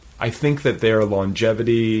I think that their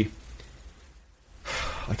longevity,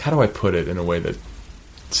 like how do I put it in a way that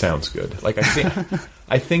sounds good? Like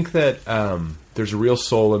I think that there's a real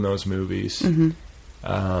soul in those movies.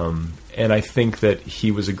 And I think that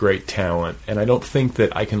he was a great talent. And I don't think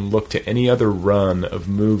that I can look to any other run of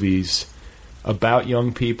movies about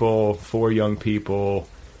young people, for young people,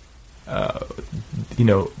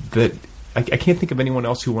 that I can't think of anyone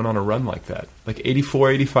else who went on a run like that. Like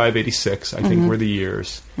 84, 85, 86, I think were the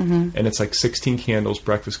years. And it's like 16 Candles,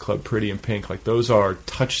 Breakfast Club, Pretty in Pink. Like those are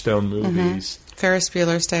touchstone movies. Ferris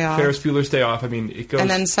Bueller's Day Off. Ferris Bueller's Day Off. I mean, it goes... And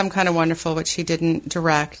then Some Kind of Wonderful, which he didn't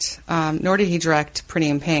direct, nor did he direct Pretty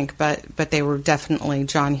in Pink, but they were definitely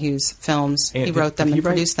John Hughes films. And he wrote them and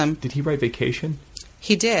produced them. Did he write Vacation?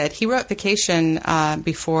 He did. He wrote Vacation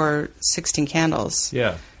before 16 Candles.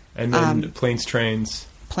 Yeah. And then Planes, Trains,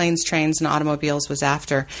 and Automobiles was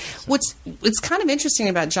after. What's kind of interesting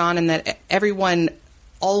about John in that everyone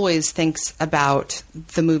always thinks about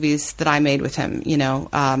the movies that I made with him,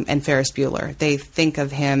 and Ferris Bueller. They think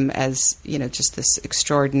of him as, just this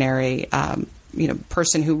extraordinary,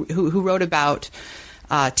 person who wrote about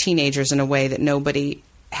teenagers in a way that nobody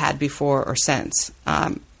had before or since.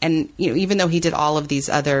 And even though he did all of these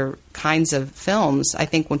other kinds of films, I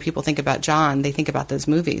think when people think about John, they think about those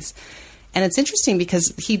movies. And it's interesting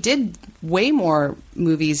because he did way more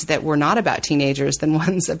movies that were not about teenagers than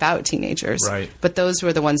ones about teenagers. Right. But those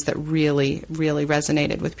were the ones that really, really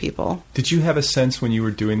resonated with people. Did you have a sense when you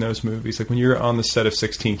were doing those movies, like when you were on the set of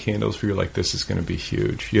 16 Candles, where you're like, this is going to be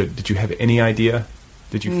huge? Did you have any idea?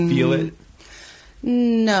 Did you feel it?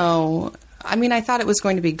 No. I mean, I thought it was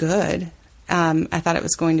going to be good. I thought it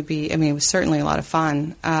was going to be, it was certainly a lot of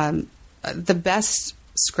fun. The best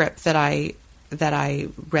script that I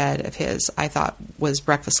read of his, I thought, was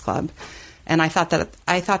Breakfast Club. And I thought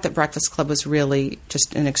that Breakfast Club was really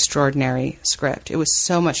just an extraordinary script. It was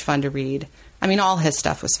so much fun to read. All his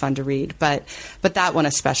stuff was fun to read, but that one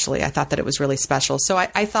especially, I thought that it was really special. So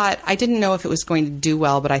I thought, I didn't know if it was going to do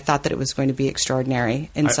well, but I thought that it was going to be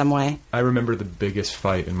extraordinary in some way. I remember the biggest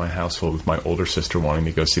fight in my household with my older sister wanting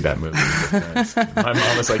to go see that movie. My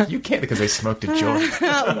mom was like, you can't, because I smoked a joint.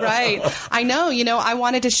 Right. I know. I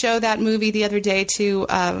wanted to show that movie the other day to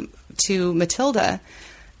Matilda.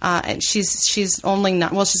 And she's only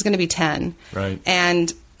not, well, she's going to be 10. Right.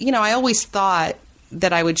 And, I always thought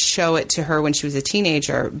that I would show it to her when she was a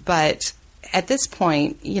teenager, but at this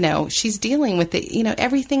point, she's dealing with it.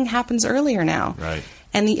 Everything happens earlier now. Right.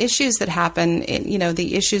 And the issues that happen,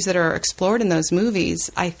 the issues that are explored in those movies,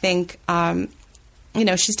 I think,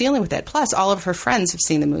 she's dealing with it. Plus, all of her friends have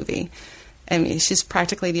seen the movie. She's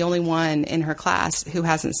practically the only one in her class who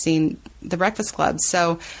hasn't seen The Breakfast Club.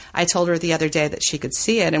 So I told her the other day that she could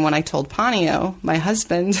see it. And when I told Ponyo, my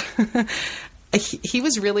husband, he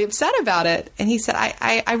was really upset about it. And he said,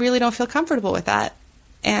 I really don't feel comfortable with that.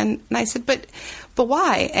 And I said, but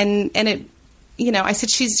why? And it, I said,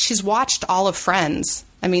 she's watched all of Friends.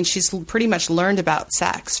 She's pretty much learned about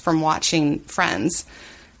sex from watching Friends.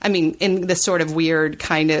 In this sort of weird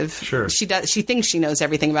kind of, sure. She thinks she knows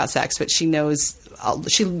everything about sex, but she knows,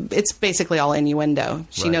 it's basically all innuendo.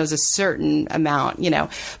 She knows a certain amount,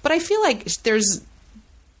 But I feel like there's,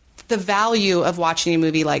 the value of watching a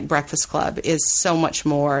movie like Breakfast Club is so much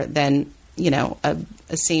more than, a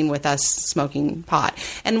scene with us smoking pot.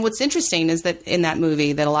 And what's interesting is that in that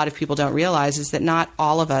movie that a lot of people don't realize is that not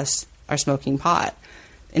all of us are smoking pot.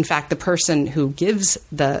 In fact, the person who gives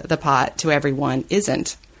the pot to everyone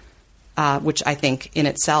isn't, which I think in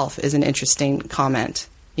itself is an interesting comment.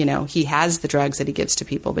 He has the drugs that he gives to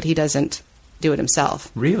people, but he doesn't do it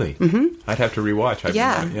himself. Really? Mm-hmm. I'd have to rewatch.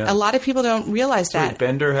 Yeah. A lot of people don't realize that.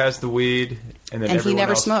 Bender has the weed, and he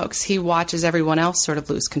never smokes. He watches everyone else sort of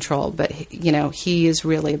lose control, but he is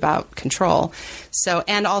really about control. So,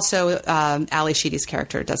 and also Ali Sheedy's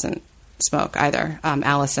character doesn't smoke either,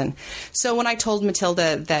 Allison. So when I told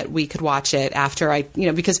Matilda that we could watch it after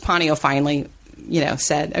because Ponyo finally,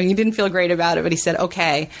 said, he didn't feel great about it, but he said,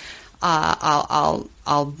 okay. I'll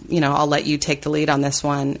let you take the lead on this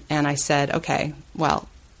one. And I said, okay, well,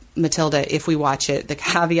 Matilda, if we watch it, the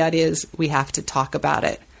caveat is we have to talk about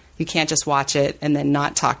it. You can't just watch it and then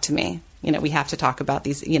not talk to me. We have to talk about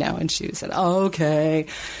these, and she said, oh, okay.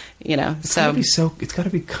 It's got to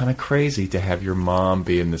be kind of crazy to have your mom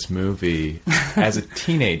be in this movie as a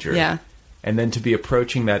teenager. Yeah. and then to be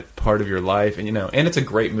approaching that part of your life, and and it's a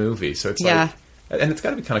great movie, so it's like, and it's got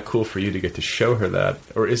to be kind of cool for you to get to show her that,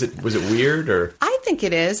 or was it weird, or? I think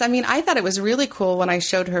it is. I mean, I thought it was really cool when I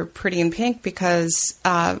showed her Pretty in Pink because,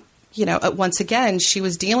 once again, she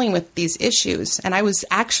was dealing with these issues, and I was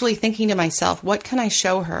actually thinking to myself, what can I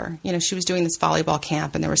show her? She was doing this volleyball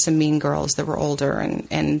camp, and there were some mean girls that were older,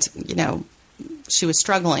 and she was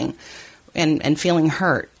struggling and feeling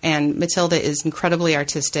hurt. And Matilda is incredibly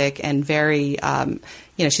artistic and very,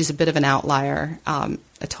 she's a bit of an outlier,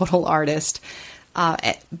 a total artist.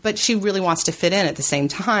 But she really wants to fit in at the same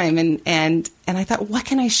time. And I thought, what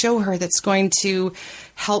can I show her that's going to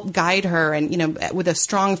help guide her? And, with a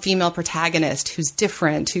strong female protagonist who's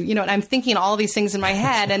different, and I'm thinking all these things in my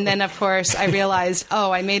head. And then, of course, I realized,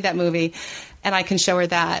 I made that movie and I can show her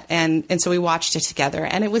that. And so we watched it together.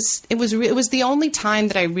 And it was the only time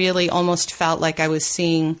that I really almost felt like I was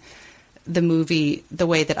seeing the movie the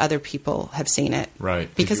way that other people have seen it.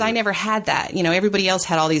 Right. Because I never had that. Everybody else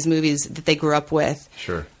had all these movies that they grew up with.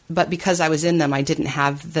 Sure. But because I was in them, I didn't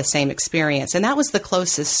have the same experience. And that was the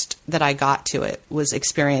closest that I got to it, was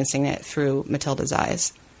experiencing it through Matilda's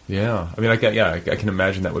eyes. Yeah. I mean, I can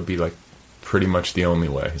imagine that would be like pretty much the only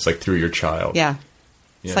way. It's like through your child. Yeah.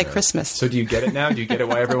 It's like Christmas. So do you get it now? Do you get it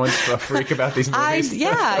why everyone's a freak about these movies?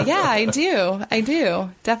 I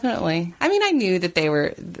do. Definitely. I mean, I knew that they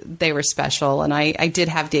were special, and I did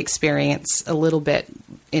have the experience a little bit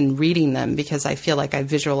in reading them because I feel like I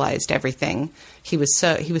visualized everything. He was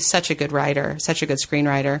such a good writer, such a good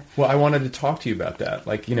screenwriter. Well, I wanted to talk to you about that.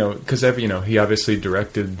 Like, because he obviously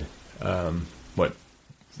directed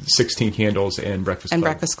 16 Candles and Breakfast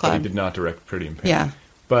Club. But he did not direct Pretty in Pink. Yeah.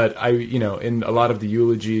 But in a lot of the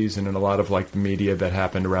eulogies and in a lot of like the media that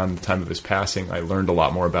happened around the time of his passing, I learned a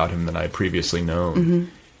lot more about him than I had previously known. Mm-hmm.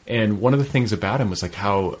 And one of the things about him was like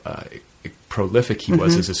how prolific he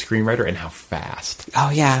was as a screenwriter and how fast. Oh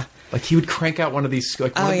yeah. Like he would crank out one of these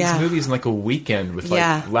these movies in like a weekend with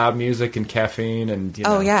like loud music and caffeine and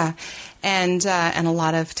Oh yeah. And a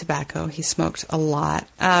lot of tobacco. He smoked a lot.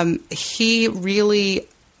 He really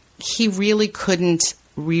couldn't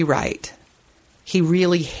rewrite. He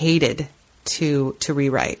really hated to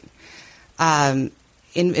rewrite. In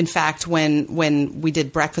fact, when we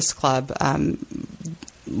did Breakfast Club,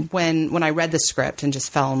 when I read the script and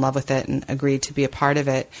just fell in love with it and agreed to be a part of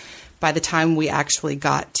it, by the time we actually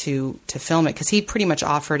got to film it, because he pretty much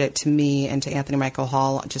offered it to me and to Anthony Michael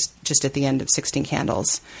Hall just at the end of 16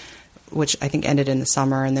 Candles, which I think ended in the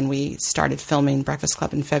summer, and then we started filming Breakfast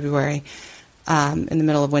Club in February, in the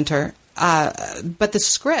middle of winter. But the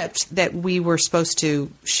script that we were supposed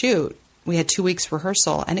to shoot, we had 2 weeks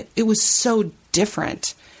rehearsal, and it was so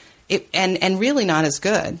different, and really not as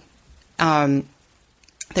good.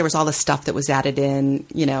 There was all the stuff that was added in.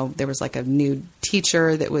 There was like a nude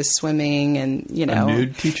teacher that was swimming, and a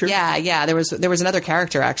nude teacher. Yeah. There was another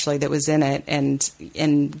character actually that was in it, and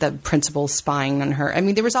the principal spying on her. I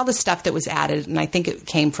mean, there was all this stuff that was added, and I think it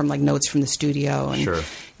came from like notes from the studio, and sure.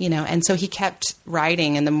 And so he kept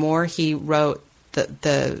writing, and the more he wrote,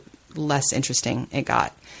 the less interesting it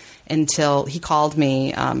got. Until he called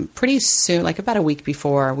me pretty soon, like about a week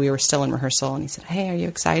before we were still in rehearsal, and he said, "Hey, are you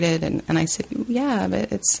excited?" And I said, "Yeah,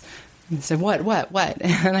 but it's." And he said, "What?"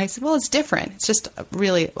 And I said, "Well, it's different. It's just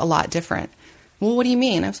really a lot different." Well, what do you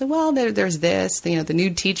mean? I said, "Well, there's this. The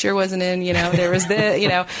nude teacher wasn't in. There was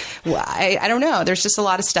this. Well, I don't know. There's just a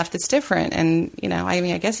lot of stuff that's different, and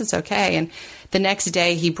I guess it's okay." And the next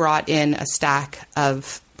day, he brought in a stack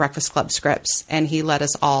of Breakfast Club scripts, and he let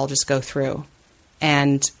us all just go through,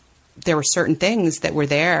 and there were certain things that were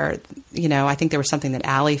there. I think there was something that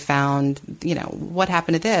Allie found, what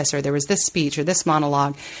happened to this, or there was this speech or this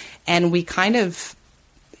monologue. And we kind of,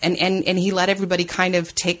 and he let everybody kind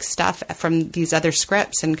of take stuff from these other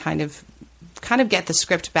scripts and kind of get the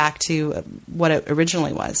script back to what it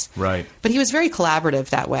originally was. Right. But he was very collaborative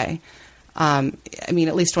that way.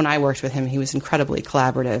 At least when I worked with him, he was incredibly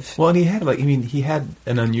collaborative. Well, and he had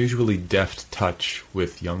an unusually deft touch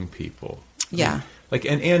with young people. Yeah.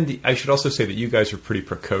 And I should also say that you guys are pretty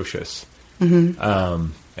precocious. Mm-hmm.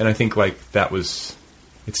 And I think it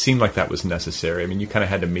seemed like that was necessary. I mean, you kind of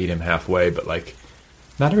had to meet him halfway, but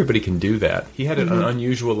not everybody can do that. He had an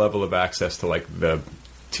unusual level of access to the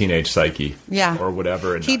teenage psyche, or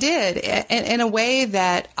whatever. And he did in a way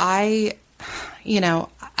that I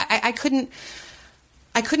couldn't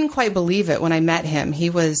quite believe it when I met him. He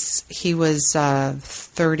was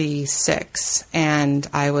 36, and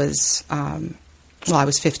I was. I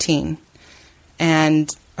was 15, I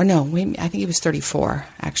think he was 34,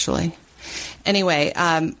 actually. Anyway,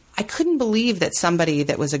 I couldn't believe that somebody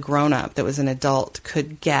that was a grown-up, that was an adult,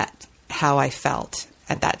 could get how I felt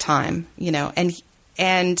at that time,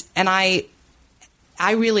 and I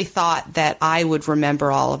really thought that I would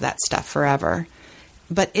remember all of that stuff forever.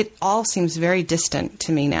 But it all seems very distant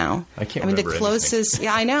to me now. I can't remember the closest,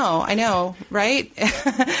 anything. Yeah, I know, right?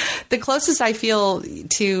 The closest I feel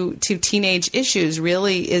to teenage issues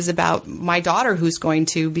really is about my daughter who's going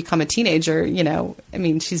to become a teenager,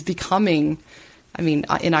 she's becoming,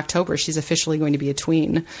 in October, she's officially going to be a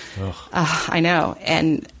tween. I know.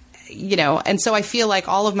 And so I feel like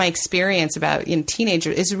all of my experience about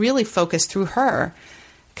teenager is really focused through her.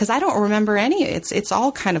 Because I don't remember any. It's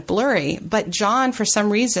all kind of blurry. But John, for some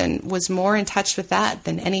reason, was more in touch with that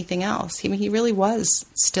than anything else. He really was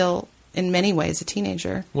still, in many ways, a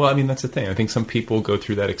teenager. Well, that's the thing. I think some people go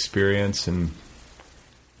through that experience, and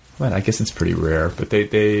I guess it's pretty rare, but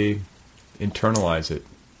they internalize it.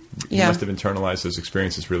 He must have internalized those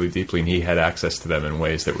experiences really deeply, and he had access to them in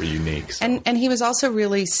ways that were unique. So. And he was also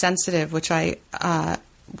really sensitive, which I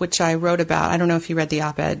wrote about. I don't know if you read the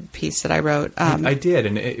op-ed piece that I wrote. I did,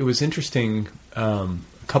 and it was interesting. A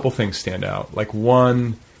couple things stand out. Like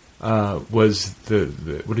one was the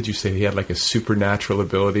what did you say? He had like a supernatural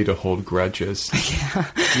ability to hold grudges. Yeah.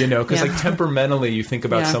 Because like temperamentally, you think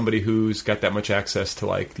about somebody who's got that much access to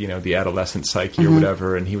like the adolescent psyche or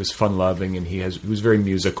whatever, and he was fun-loving, and he was very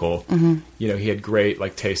musical. Mm-hmm. He had great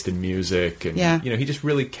like taste in music, and he just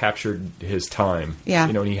really captured his time. Yeah.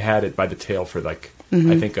 And he had it by the tail for like.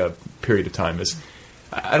 I think a period of time is.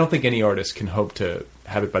 I don't think any artist can hope to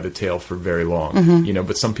have it by the tail for very long,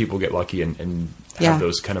 but some people get lucky and have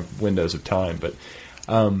those kind of windows of time. But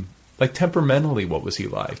like temperamentally, what was he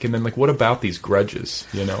like? And then like, what about these grudges?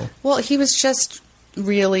 Well, he was just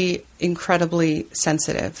really incredibly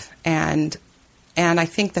sensitive, and I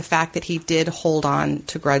think the fact that he did hold on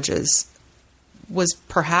to grudges was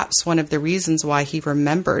perhaps one of the reasons why he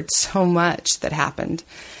remembered so much that happened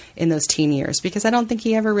in those teen years, because I don't think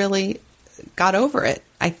he ever really got over it.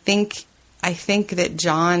 I think that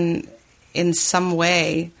John, in some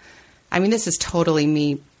way, this is totally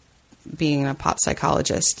me being a pop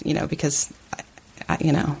psychologist, because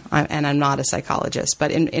I'm not a psychologist,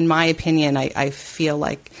 but in my opinion, I feel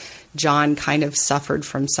like John kind of suffered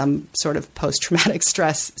from some sort of post-traumatic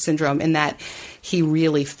stress syndrome, in that he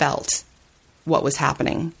really felt what was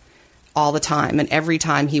happening all the time. And every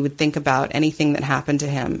time he would think about anything that happened to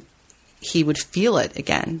him, he would feel it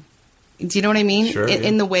again. Do you know what I mean? Sure,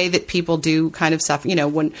 in the way that people do kind of suffer,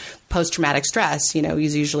 when post-traumatic stress,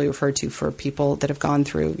 is usually referred to for people that have gone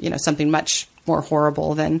through, something much more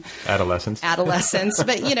horrible than adolescence. But,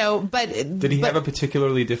 did he have a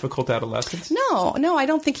particularly difficult adolescence? No, I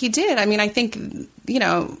don't think he did. I think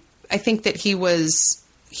that he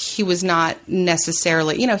was not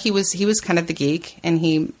necessarily, he was kind of the geek, and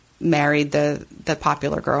he married the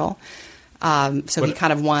popular girl. So he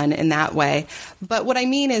kind of won in that way. But what I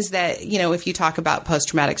mean is that, if you talk about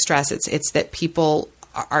post-traumatic stress, it's that people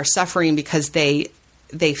are suffering because they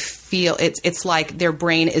feel it's like their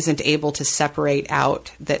brain isn't able to separate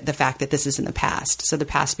out the fact that this is in the past. So the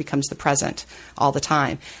past becomes the present all the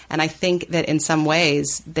time. And I think that in some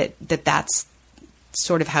ways that's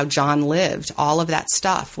sort of how John lived. All of that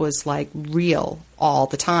stuff was like real all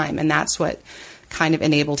the time. And that's what kind of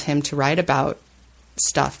enabled him to write about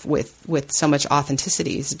stuff with so much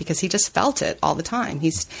authenticity, is because he just felt it all the time.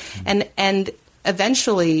 And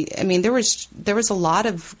eventually, there was a lot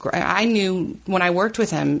of, I knew when I worked with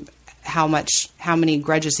him how many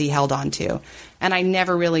grudges he held on to, and I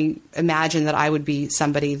never really imagined that I would be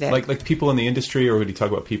somebody that like people in the industry, or would he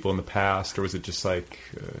talk about people in the past, or was it just like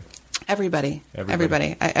everybody?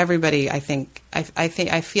 I think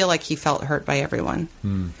I feel like he felt hurt by everyone.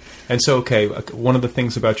 And so, okay, one of the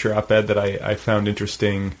things about your op-ed that I found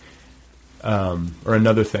interesting, or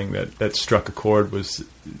another thing that struck a chord, was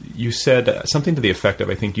you said something to the effect of,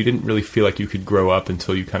 I think you didn't really feel like you could grow up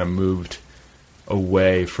until you kind of moved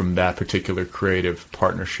away from that particular creative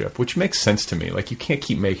partnership, which makes sense to me. Like, you can't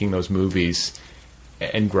keep making those movies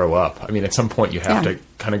and grow up. At some point you have to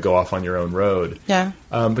kind of go off on your own road. Yeah.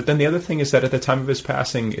 But then the other thing is that at the time of his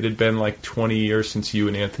passing, it had been like 20 years since you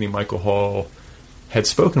and Anthony Michael Hall had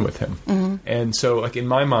spoken with him. Mm-hmm. And so, like, in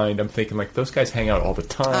my mind, I'm thinking, like, those guys hang out all the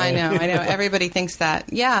time. I know. Everybody thinks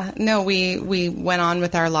that. Yeah. No, we went on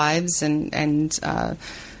with our lives and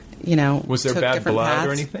was there bad blood paths.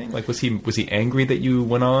 Or anything? Like, was he angry that you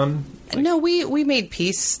went on? Like, no, we made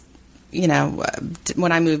peace.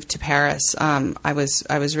 When I moved to Paris, I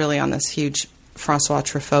was really on this huge Francois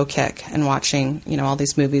Truffaut kick and watching, all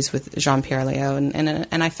these movies with Jean-Pierre Léaud,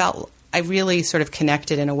 and I really sort of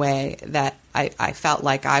connected in a way that I felt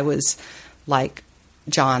like I was like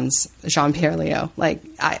Jean-Pierre Léaud. Like,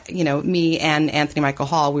 me and Anthony Michael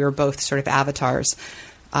Hall, we were both sort of avatars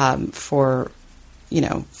for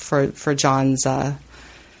John's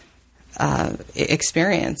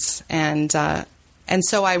experience. And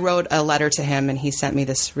so I wrote a letter to him, and he sent me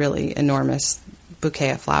this really enormous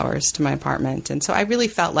bouquet of flowers to my apartment. And so I really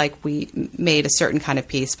felt like we made a certain kind of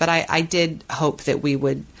peace, but I did hope that we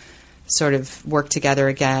would sort of work together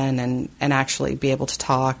again and actually be able to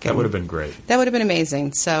talk. That would have been great. That would have been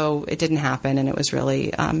amazing. So it didn't happen, and it was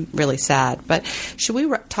really, really sad. But should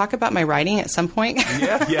we talk about my writing at some point?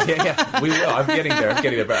 Yeah. We will. I'm getting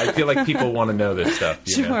there. But I feel like people want to know this stuff.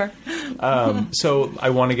 Sure. So I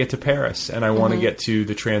want to get to Paris, and I want to get to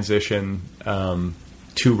the transition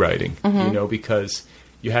to writing, because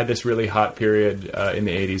you had this really hot period in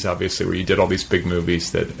the 80s, obviously, where you did all these big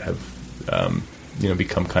movies that have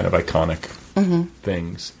become kind of iconic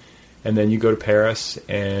things. And then you go to Paris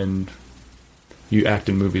and you act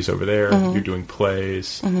in movies over there. You're doing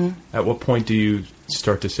plays. At what point do you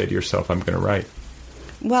start to say to yourself, I'm going to write?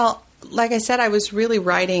 Well, like I said, I was really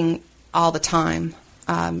writing all the time.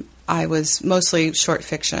 I was mostly short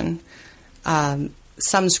fiction,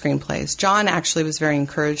 some screenplays. John actually was very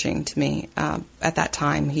encouraging to me at that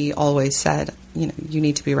time. He always said, you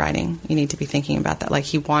need to be writing. You need to be thinking about that. Like,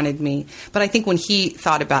 he wanted me. But I think when he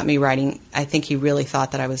thought about me writing, I think he really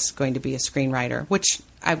thought that I was going to be a screenwriter, which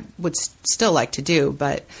I would still like to do,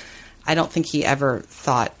 but I don't think he ever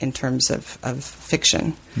thought in terms of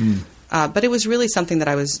fiction. But it was really something that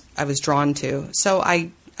I was drawn to. So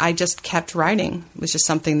I just kept writing. It was just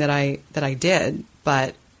something that I did,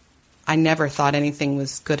 but I never thought anything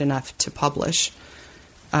was good enough to publish.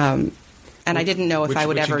 And I didn't know if I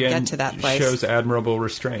would ever get to that place. Shows admirable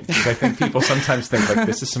restraint. I think people sometimes think, like,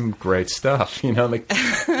 this is some great stuff. Like,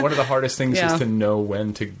 one of the hardest things is to know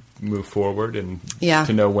when to move forward and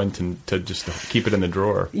to know when to just keep it in the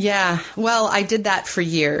drawer. Yeah. Well, I did that for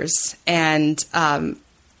years. And, and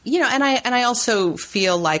I also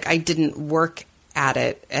feel like I didn't work at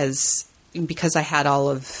it because I had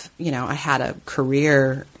I had a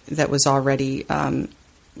career that was already, I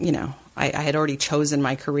had already chosen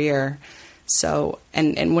my career. So,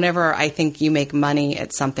 and whenever I think you make money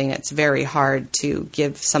at something, it's very hard to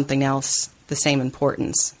give something else the same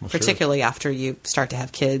importance, particularly after you start to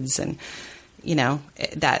have kids, and,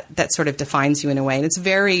 that sort of defines you in a way. And it's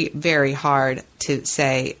very, very hard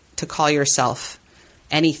to call yourself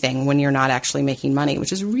anything when you're not actually making money,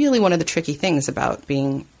 which is really one of the tricky things about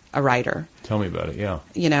being a writer. Tell me about it. Yeah.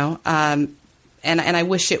 And I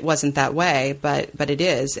wish it wasn't that way, but it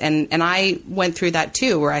is. And I went through that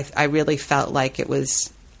too, where I really felt like it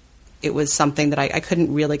was something that I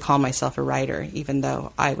couldn't really call myself a writer, even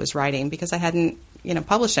though I was writing, because I hadn't,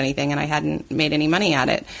 published anything and I hadn't made any money at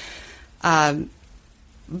it.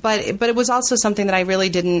 But it was also something that I really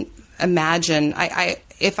didn't imagine.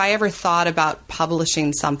 If I ever thought about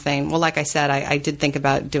publishing something, well, like I said, I did think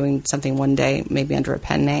about doing something one day, maybe under a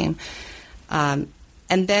pen name.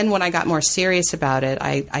 And then when I got more serious about it,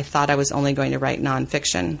 I thought I was only going to write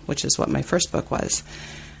nonfiction, which is what my first book was.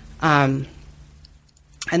 And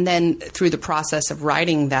then through the process of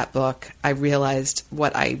writing that book, I realized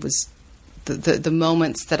what I was, the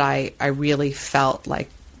moments that I really felt like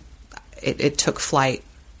it took flight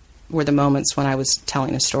were the moments when I was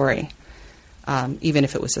telling a story. Even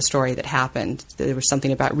if it was a story that happened, there was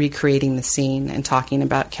something about recreating the scene and talking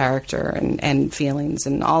about character and feelings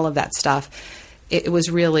and all of that stuff. It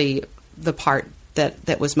was really the part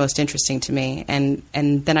that was most interesting to me. And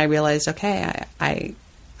then I realized, okay,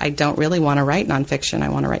 I don't really want to write nonfiction. I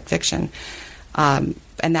want to write fiction. And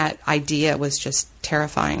that idea was just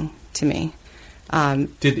terrifying to me.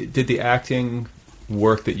 Did the acting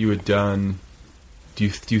work that you had done, do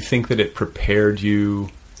you think that it prepared you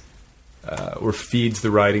or feeds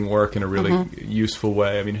the writing work in a really useful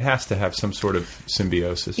way? I mean, it has to have some sort of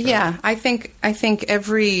symbiosis, right? Yeah, I think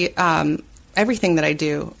everything that I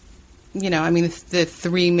do, the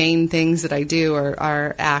three main things that I do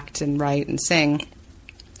are act and write and sing,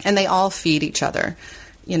 and they all feed each other.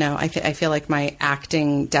 I feel like my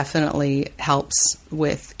acting definitely helps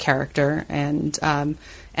with character, and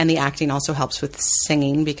the acting also helps with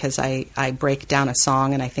singing, because I break down a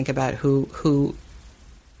song and I think about who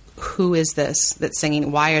is this that's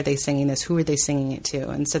singing? Why are they singing this? Who are they singing it to?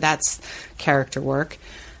 And so that's character work.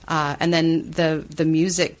 And then the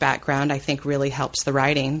music background, I think, really helps the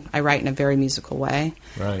writing. I write in a very musical way.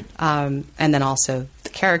 Right. And then also the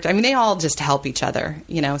character. I mean, they all just help each other,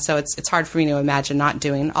 so it's hard for me to imagine not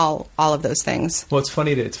doing all of those things. Well, it's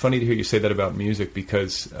funny to hear you say that about music,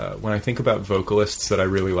 because when I think about vocalists that I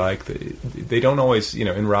really like, they don't always,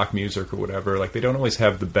 in rock music or whatever, like they don't always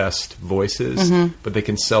have the best voices, but they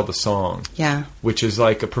can sell the song. Yeah. Which is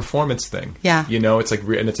like a performance thing. Yeah. It's like,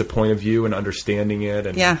 and it's a point of view and understanding it.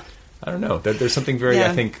 And yeah. I don't know. There's something very,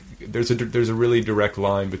 I think there's a really direct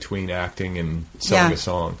line between acting and selling a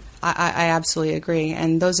song. I absolutely agree.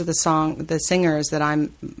 And those are the singers that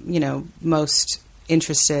I'm, most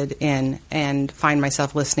interested in and find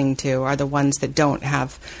myself listening to are the ones that don't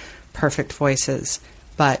have perfect voices,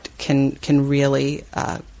 but can really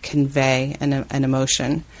convey an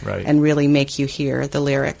emotion, right, and really make you hear the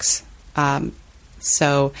lyrics.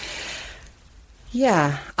 So,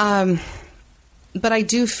 yeah. But I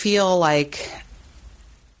do feel like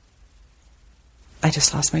I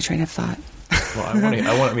just lost my train of thought. Well,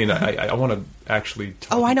 I want to actually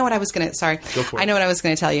talk. Oh, I know what I was going to... Sorry. Go for it. I know what I was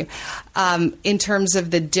going to tell you. In terms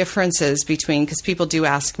of the differences between... Because people do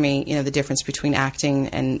ask me, the difference between acting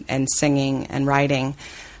and singing and writing.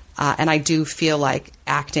 And I do feel like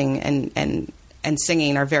acting and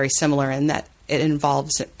singing are very similar in that it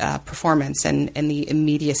involves performance and the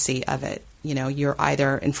immediacy of it. You're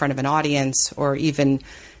either in front of an audience, or even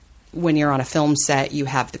when you're on a film set, you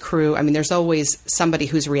have the crew. I mean, there's always somebody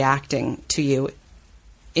who's reacting to you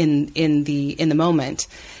in the moment,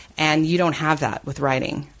 and you don't have that with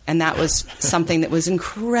writing. And that was something that was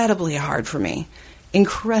incredibly hard for me,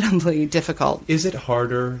 incredibly difficult. Is it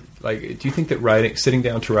harder? Like, do you think that sitting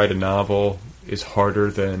down to write a novel is harder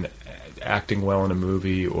than acting well in a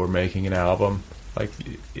movie or making an album? Like,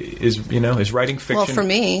 is writing fiction? Well,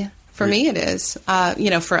 for me, it is.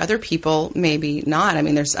 For other people, maybe not. I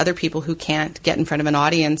mean, there's other people who can't get in front of an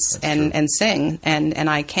audience and sing, and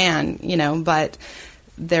I can, but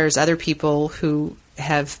there's other people who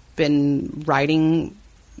have been writing,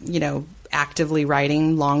 actively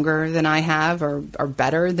writing longer than I have, or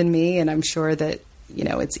better than me, and I'm sure that,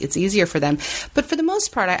 it's easier for them. But for the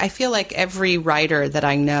most part, I feel like every writer that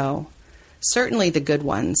I know, certainly the good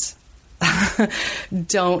ones,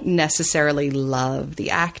 don't necessarily love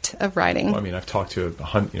the act of writing. Well, I mean, I've talked to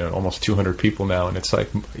almost 200 people now, and it's like,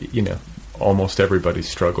 almost everybody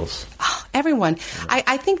struggles. Oh, everyone. Yeah.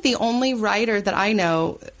 I think the only writer that I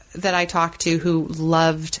know that I talked to who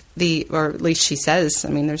loved or at least she says, I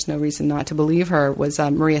mean, there's no reason not to believe her, was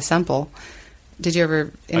Maria Semple. Did you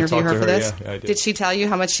ever interview her for this? Yeah, I did. Did she tell you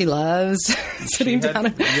how much she loves sitting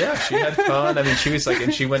down? Yeah, she had fun. I mean, she was like,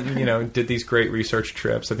 and she went, did these great research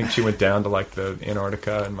trips. I think she went down to like the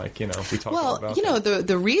Antarctica and we talked about that.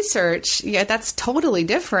 The research, that's totally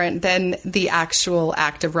different than the actual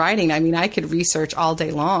act of writing. I mean, I could research all day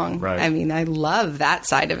long. Right. I mean, I love that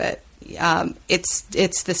side of it.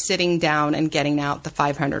 It's the sitting down and getting out the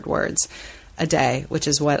 500 words a day, which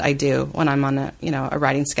is what I do when I'm on a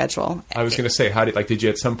writing schedule. I was going to say, did you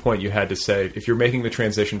at some point you had to say, if you're making the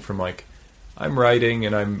transition from like, I'm writing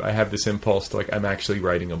and I have this impulse to like, I'm actually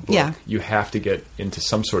writing a book, you have to get into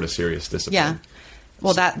some sort of serious discipline. Yeah.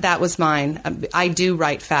 Well, that was mine. I do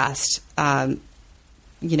write fast, much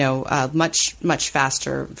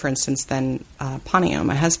faster, for instance, than Ponyo,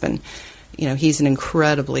 my husband. He's an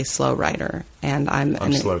incredibly slow writer, and I'm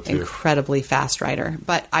an incredibly fast writer.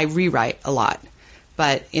 But I rewrite a lot.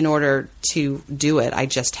 But in order to do it, I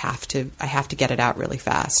have to get it out really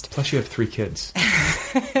fast. Plus, you have 3 kids.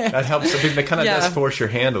 That helps. I mean, that kind of does force your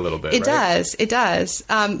hand a little bit. It does. It does.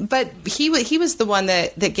 But he was the one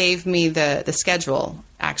that gave me the schedule,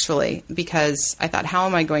 actually, because I thought, how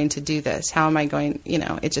am I going to do this? How am I going?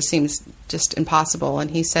 It just seems just impossible. And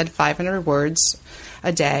he said 500 words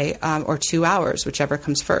a day, or 2 hours, whichever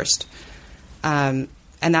comes first.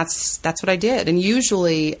 And that's what I did. And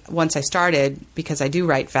usually once I started, because I do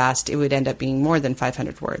write fast, it would end up being more than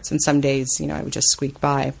 500 words. And some days, I would just squeak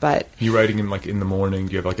by. But you writing in the morning?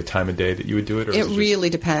 Do you have like a time of day that you would do it? Or it really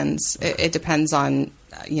depends. It depends on,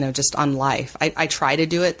 just on life. I try to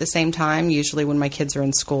do it at the same time, usually when my kids are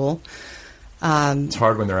in school. It's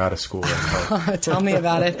hard when they're out of school. Tell me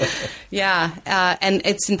about it. Yeah. And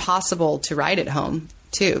it's impossible to write at home,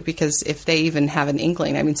 too, because if they even have an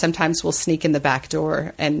inkling, I mean, sometimes we'll sneak in the back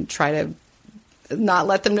door and try to not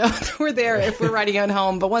let them know that we're there if we're writing at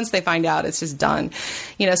home. But once they find out, it's just done.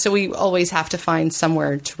 So we always have to find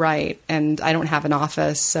somewhere to write. And I don't have an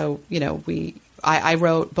office. So, I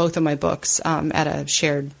wrote both of my books at a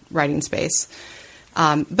shared writing space.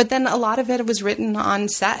 But then a lot of it was written on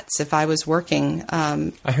sets if I was working.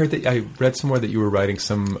 I read somewhere that you were writing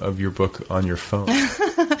some of your book on your phone,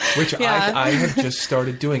 which I have just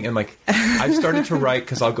started doing. And like, I've started to write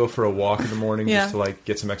because I'll go for a walk in the morning just to like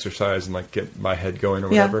get some exercise and like get my head going or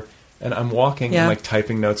whatever. And I'm walking and like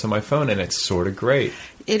typing notes on my phone, and it's sort of great.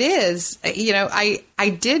 It is. You know, I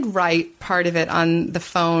did write part of it on the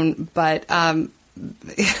phone, but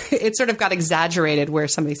it sort of got exaggerated where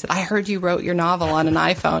somebody said, I heard you wrote your novel on an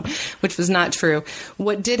iPhone, which was not true.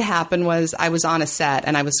 What did happen was I was on a set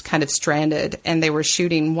and I was kind of stranded, and they were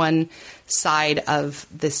shooting one side of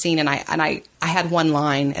the scene, and I had one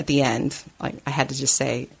line at the end. Like, I had to just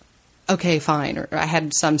say, okay, fine. Or I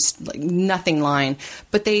had some nothing line,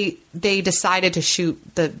 but they decided to shoot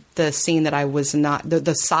the scene that I was not,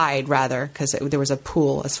 the side rather, because there was a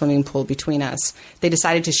swimming pool between us. They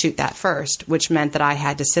decided to shoot that first, which meant that I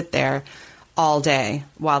had to sit there all day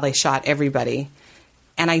while they shot everybody.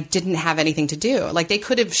 And I didn't have anything to do. Like, they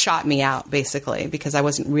could have shot me out basically because I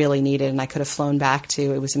wasn't really needed, and I could have flown back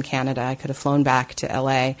it was in Canada. I could have flown back to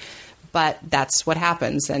LA. But that's what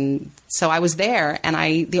happens. And so I was there,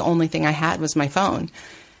 and the only thing I had was my phone.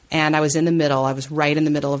 And I was in the middle. I was right in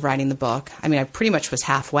the middle of writing the book. I mean, I pretty much was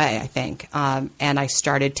halfway, I think. And I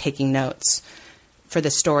started taking notes for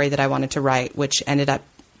the story that I wanted to write, which ended up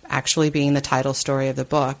actually being the title story of the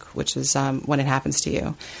book, which is When It Happens to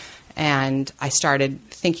You. And I started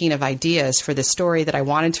thinking of ideas for the story that I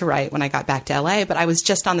wanted to write when I got back to LA, but I was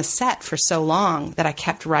just on the set for so long that I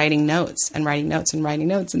kept writing notes and writing notes and writing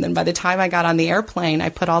notes. And then by the time I got on the airplane, I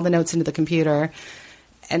put all the notes into the computer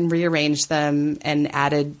and rearranged them and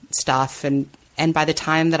added stuff. And by the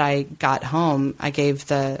time that I got home, I gave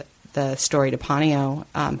the story to Ponyo,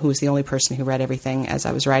 who was the only person who read everything as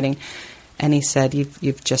I was writing. And he said,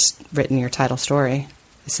 you've just written your title story.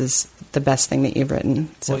 This is the best thing that you've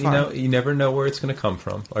written so far. Well, you never know where it's going to come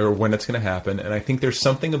from or when it's going to happen. And I think there's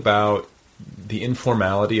something about the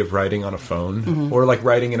informality of writing on a phone or like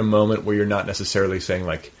writing in a moment where you're not necessarily saying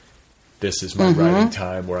like, this is my writing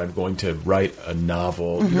time where I'm going to write a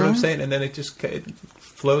novel. You know what I'm saying? And then it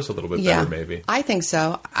flows a little bit better maybe. I think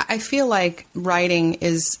so. I feel like writing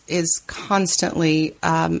is constantly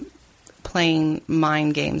playing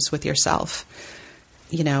mind games with yourself,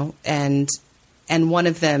 you know, and one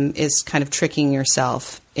of them is kind of tricking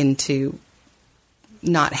yourself into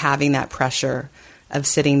not having that pressure of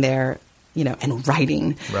sitting there, you know, and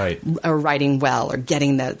writing, or writing well, or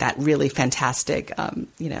getting that really fantastic,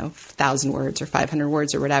 1,000 words or 500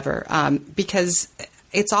 words or whatever, because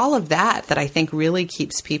it's all of that I think really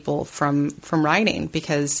keeps people from writing,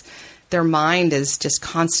 because their mind is just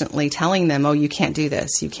constantly telling them, oh, you can't do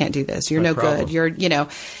this. You can't do this. You're no good. You're, you know,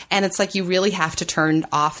 and it's like you really have to turn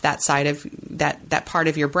off that side of that part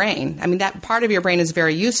of your brain. I mean, that part of your brain is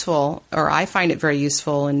very useful, or I find it very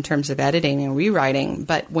useful in terms of editing and rewriting.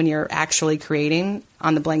 But when you're actually creating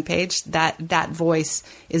on the blank page, that voice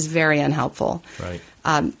is very unhelpful. Right.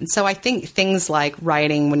 So I think things like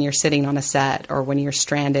writing when you're sitting on a set, or when you're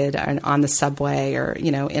stranded on the subway, or,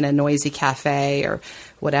 you know, in a noisy cafe or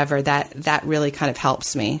whatever, that really kind of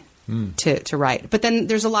helps me to write. But then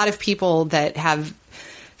there's a lot of people that have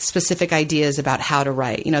specific ideas about how to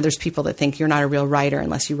write. You know, there's people that think you're not a real writer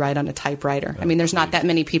unless you write on a typewriter. I mean, there's not that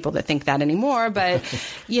many people that think that anymore, but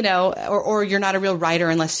you know, or you're not a real writer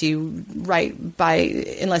unless you write by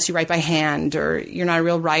hand, or you're not a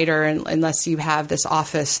real writer unless you have this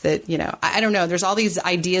office that, you know, I don't know. There's all these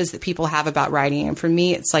ideas that people have about writing. And for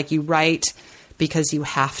me, it's like you write because you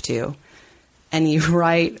have to, and you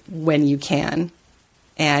write when you can.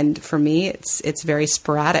 And for me, it's very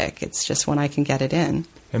sporadic. It's just when I can get it in.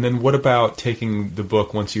 And then what about taking the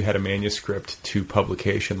book once you had a manuscript to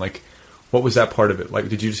publication? Like, what was that part of it? Like,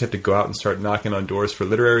 did you just have to go out and start knocking on doors for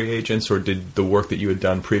literary agents, or did the work that you had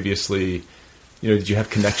done previously, you know, did you have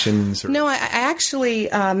connections? Or? No, I actually,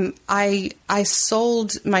 I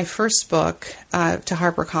sold my first book to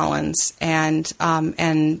HarperCollins,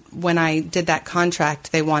 and when I did that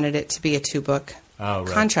contract, they wanted it to be a 2-book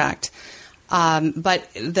contract.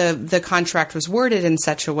 But the contract was worded in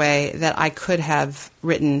such a way that I could have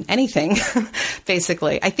written anything,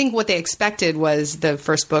 basically. I think what they expected was the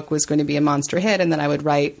first book was going to be a monster hit, and then I would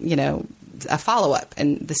write, you know, a follow-up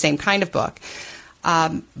and the same kind of book.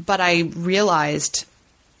 But I realized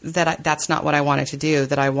that that's not what I wanted to do,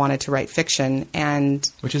 that I wanted to write fiction.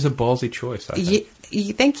 Which is a ballsy choice, I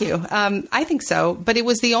think. Thank you. I think so, but it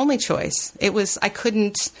was the only choice. I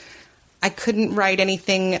couldn't write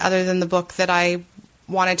anything other than the book that I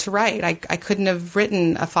wanted to write. I couldn't have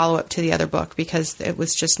written a follow-up to the other book because it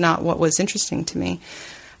was just not what was interesting to me.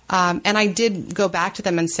 And I did go back to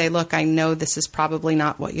them and say, look, I know this is probably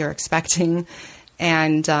not what you're expecting,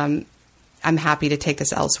 and I'm happy to take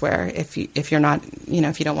this elsewhere if you're not,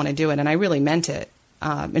 if you don't want to do it. And I really meant it.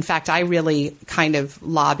 In fact, I really kind of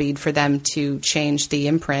lobbied for them to change the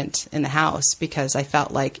imprint in the house because I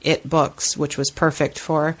felt like It Books, which was perfect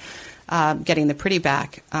for getting the pretty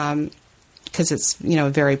back, because it's, a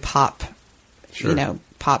very pop,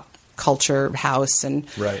 pop culture house and,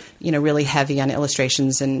 right. Really heavy on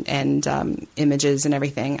illustrations and images and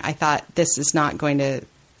everything. I thought this is not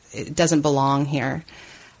it doesn't belong here.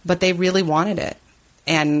 But they really wanted it.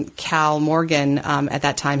 And Cal Morgan at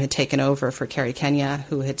that time had taken over for Carrie Kenya,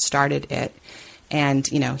 who had started it. And,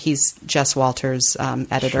 he's Jess Walters'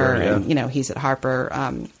 editor, sure, yeah. And, he's at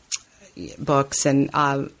Harper Books and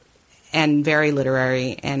very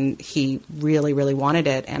literary. And he really, really wanted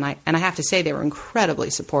it. And I have to say they were incredibly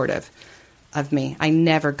supportive of me. I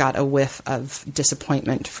never got a whiff of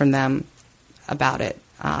disappointment from them about it.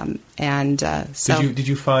 So did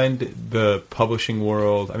you find the publishing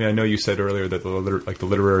world? I mean, I know you said earlier that the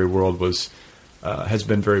literary world has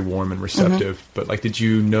been very warm and receptive, mm-hmm. but did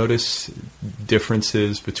you notice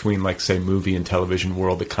differences between say movie and television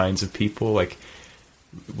world, the kinds of people?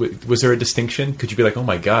 Was there a distinction? Could you be like, oh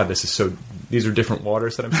my God, these are different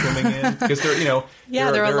waters that I'm swimming in? Because they're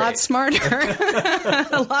a lot smarter,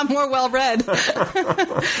 a lot more well-read.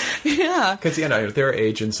 Yeah. Because, there are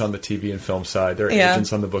agents on the TV and film side. There are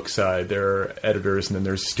agents on the book side. There are editors, and then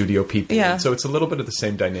there's studio people. Yeah. So it's a little bit of the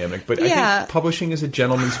same dynamic. But I think publishing is a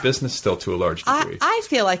gentleman's business still to a large degree. I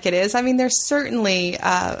feel like it is. I mean, there's certainly,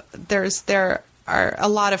 there are a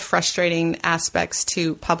lot of frustrating aspects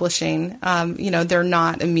to publishing. They're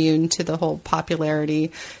not immune to the whole popularity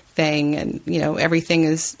thing, and everything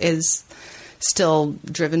is still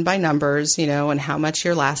driven by numbers, and how much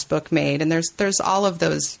your last book made, and there's all of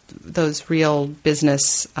those real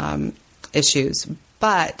business issues.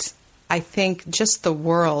 But I think just the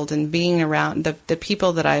world and being around the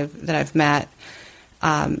people that I've met,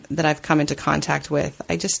 that I've come into contact with,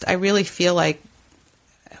 I really feel like,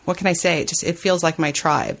 what can I say? It feels like my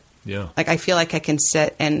tribe. Yeah. I feel like I can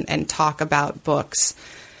sit and talk about books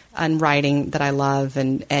and writing that I love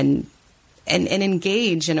and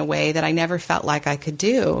engage in a way that I never felt like I could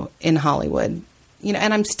do in Hollywood.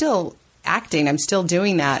 And I'm still acting. I'm still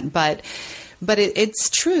doing that. But it's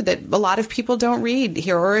true that a lot of people don't read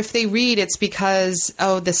here, or if they read, it's because,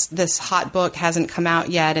 this hot book hasn't come out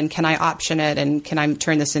yet, and can I option it, and can I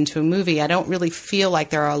turn this into a movie? I don't really feel like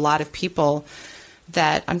there are a lot of people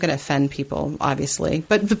that, I'm going to offend people, obviously,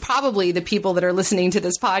 but probably the people that are listening to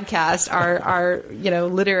this podcast are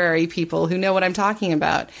literary people who know what I'm talking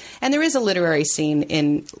about. And there is a literary scene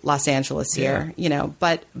in Los Angeles here,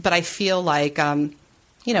 but I feel like,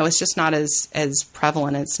 it's just not as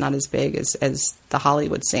prevalent. It's not as big as the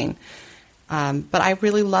Hollywood scene. But I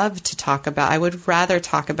really love to talk about, I would rather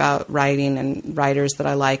talk about writing and writers that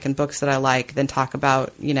I like and books that I like than talk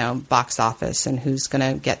about, box office and who's going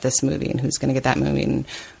to get this movie and who's going to get that movie and,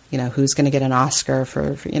 who's going to get an Oscar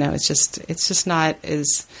for it's just not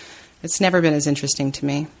it's never been as interesting to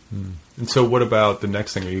me. And so what about the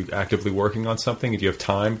next thing? Are you actively working on something? Do you have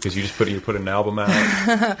time? Because you put an album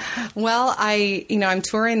out. Well, I'm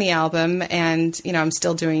touring the album, and I'm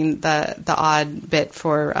still doing the odd bit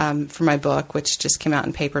for my book, which just came out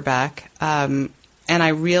in paperback. And I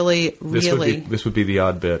really this would be the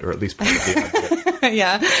odd bit, or at least part of the odd bit.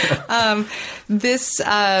 Yeah. This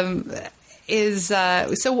is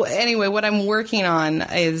so anyway. What I'm working on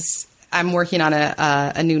is I'm working on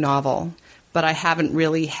a new novel, but I haven't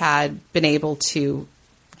really been able to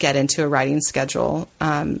get into a writing schedule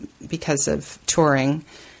because of touring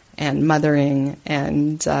and mothering,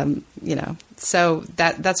 and so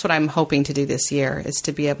that's what I'm hoping to do this year, is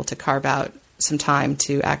to be able to carve out some time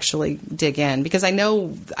to actually dig in, because I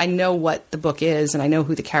know what the book is, and I know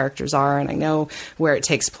who the characters are, and I know where it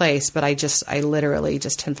takes place, but I literally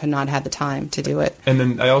just have not had the time to do it. And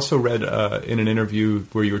then I also read in an interview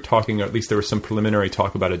where you were talking, or at least there was some preliminary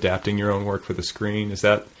talk about adapting your own work for the screen. Is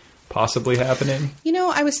that possibly happening?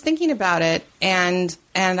 I was thinking about it, and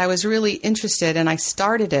I was really interested, and I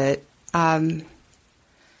started it, but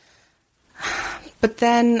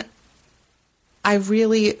then I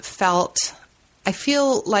really I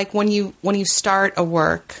feel like when you start a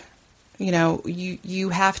work, you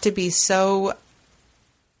have to be so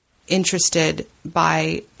interested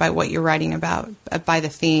by what you're writing about, by the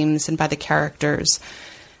themes and by the characters.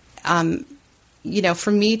 For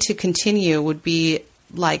me to continue would be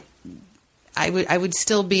like, I would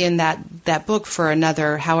still be in that book for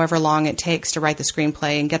another however long it takes to write the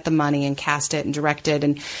screenplay and get the money and cast it and direct it,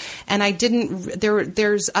 and I didn't.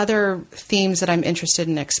 There's other themes that I'm interested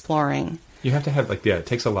in exploring. You have to have it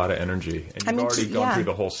takes a lot of energy, and you've already gone through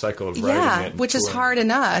the whole cycle of writing it. Which is hard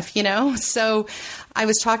enough, So I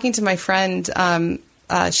was talking to my friend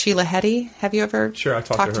Sheila Heti. Have you ever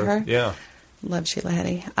talked to her? Yeah. Love Sheila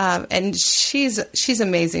Heti. And she's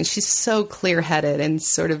amazing. She's so clear-headed and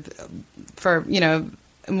sort of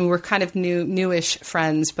we're kind of newish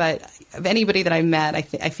friends, but of anybody that I met,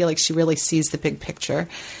 I feel like she really sees the big picture,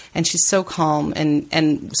 and she's so calm.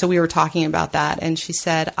 And so we were talking about that, and she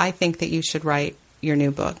said, I think that you should write your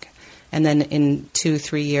new book. And then in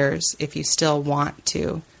 2-3 years, if you still want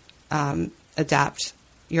to adapt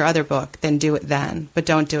your other book, then do it then, but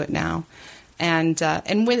don't do it now. And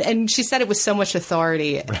she said it with so much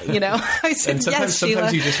authority, I said, and sometimes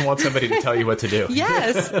you just want somebody to tell you what to do.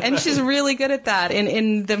 Yes, and she's really good at that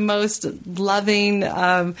in the most loving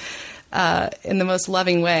way.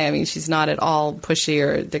 I mean, she's not at all pushy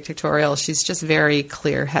or dictatorial. She's just very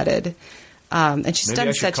clear-headed. And she's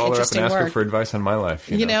done such interesting work. Maybe I should call her up and ask her for advice on my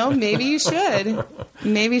life. Maybe you should.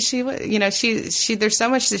 Maybe she would. She there's so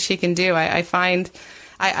much that she can do. I find.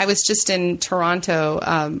 I was just in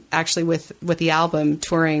Toronto, actually with the album,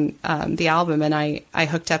 touring the album, and I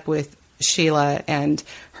hooked up with Sheila and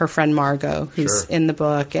her friend Margot, who's in the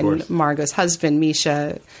book, and Margot's husband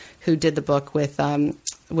Misha, who did the book with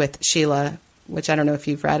Sheila, which I don't know if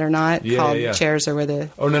you've read or not, called Chairs Over the...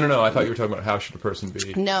 Oh, no. I thought you were talking about How Should a Person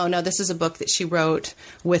Be. No, this is a book that she wrote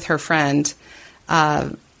with her friend.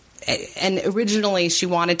 And originally she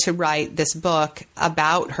wanted to write this book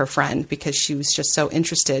about her friend because she was just so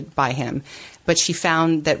interested by him. But she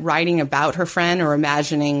found that writing about her friend or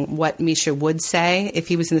imagining what Misha would say if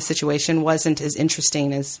he was in the situation wasn't as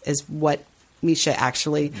interesting as what Misha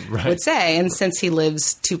actually would say. And since he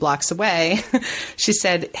lives 2 blocks away, she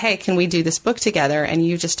said, hey, can we do this book together? And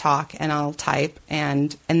you just talk and I'll type.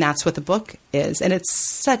 And that's what the book is. And it's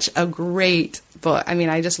such a great book. I mean,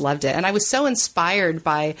 I just loved it. And I was so inspired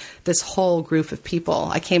by this whole group of people.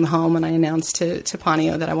 I came home and I announced to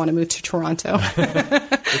Ponyo that I want to move to Toronto.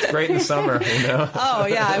 It's great in the summer, Oh,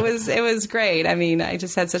 yeah, it was great. I mean, I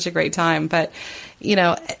just had such a great time. But,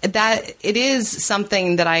 that it is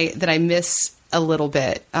something that I miss a little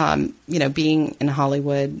bit. Being in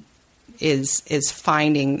Hollywood is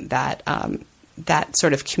finding that that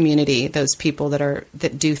sort of community, those people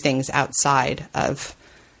that do things outside of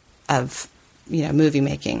movie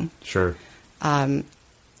making. Sure. And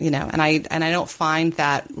I don't find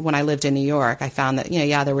that when I lived in New York. I found that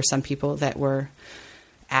there were some people that were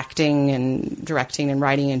acting and directing and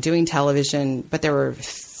writing and doing television, but there were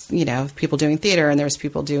people doing theater, and there was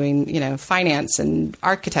people doing finance and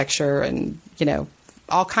architecture and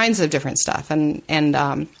all kinds of different stuff. And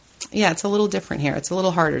it's a little different here. It's a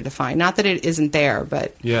little harder to find. Not that it isn't there,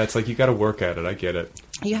 but it's like you got to work at it. I get it.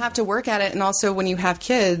 You have to work at it, and also when you have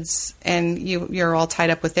kids and you're all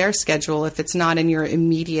tied up with their schedule, if it's not in your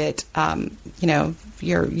immediate,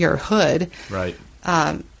 your hood, right?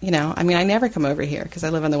 I mean, I never come over here because I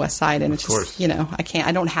live on the West Side, and it's just,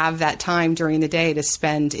 I don't have that time during the day to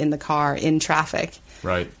spend in the car in traffic,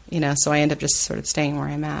 right? So I end up just sort of staying where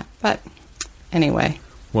I'm at. But anyway.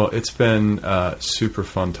 Well, it's been super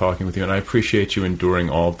fun talking with you, and I appreciate you enduring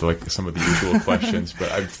all some of the usual questions. But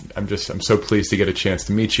I'm so pleased to get a chance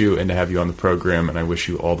to meet you and to have you on the program, and I wish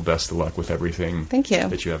you all the best of luck with everything. Thank you.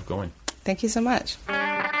 That you have going. Thank you so much.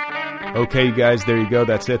 Okay, you guys, there you go.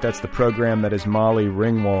 That's it. That's the program. That is Molly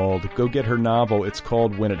Ringwald. Go get her novel. It's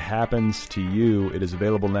called When It Happens to You. It is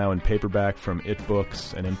available now in paperback from It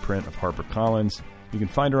Books, an imprint of HarperCollins. You can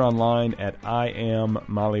find her online at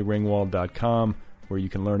IamMollyRingwald.com, where you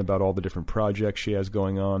can learn about all the different projects she has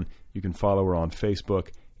going on. You can follow her on Facebook,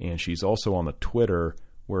 and she's also on the Twitter,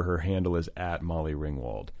 where her handle is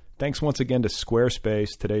 @MollyRingwald. Thanks once again to Squarespace,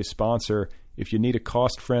 today's sponsor. If you need a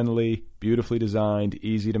cost-friendly, beautifully designed,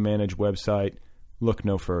 easy-to-manage website, look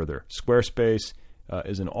no further. Squarespace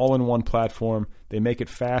is an all-in-one platform. They make it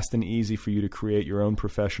fast and easy for you to create your own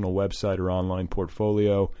professional website or online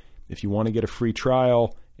portfolio. If you want to get a free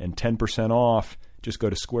trial and 10% off, just go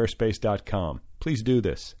to squarespace.com. Please do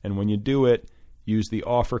this. And when you do it, use the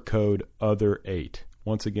offer code OTHER8.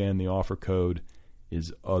 Once again, the offer code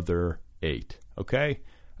is OTHER8. Okay?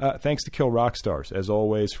 Thanks to Kill Rock Stars. As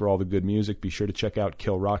always, for all the good music, be sure to check out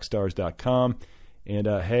killrockstars.com. And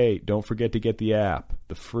hey, don't forget to get the app,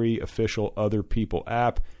 the free official Other People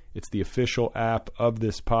app. It's the official app of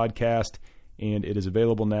this podcast, and it is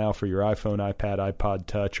available now for your iPhone, iPad, iPod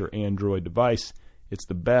Touch, or Android device. It's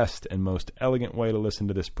the best and most elegant way to listen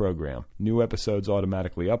to this program. New episodes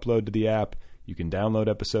automatically upload to the app. You can download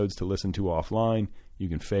episodes to listen to offline. You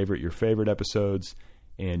can favorite your favorite episodes.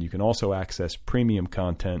 And you can also access premium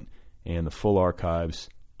content and the full archives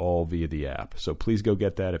all via the app. So please go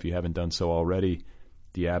get that if you haven't done so already.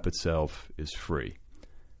 The app itself is free.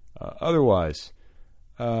 Otherwise,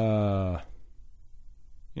 the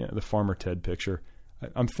Farmer Ted picture,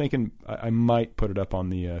 I'm thinking I might put it up on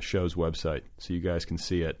the show's website so you guys can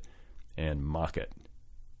see it and mock it.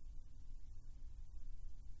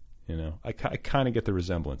 I kind of get the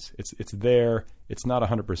resemblance. It's there. It's not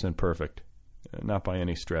 100% perfect, not by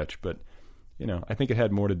any stretch, but I think it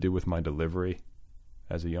had more to do with my delivery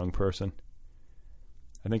as a young person.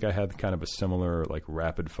 I think I had kind of a similar, like,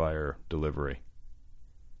 rapid-fire delivery,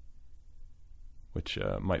 which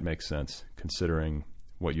might make sense considering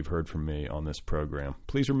what you've heard from me on this program.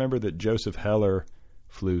 Please remember that Joseph Heller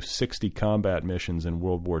flew 60 combat missions in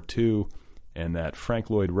World War II and that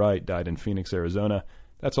Frank Lloyd Wright died in Phoenix, Arizona.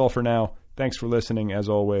 That's all for now. Thanks for listening. As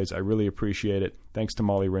always, I really appreciate it. Thanks to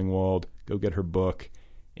Molly Ringwald. Go get her book.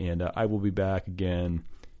 And I will be back again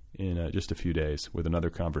in just a few days with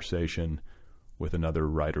another conversation with another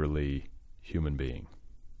writerly human being.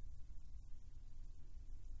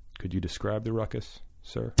 Could you describe the ruckus,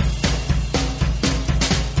 sir?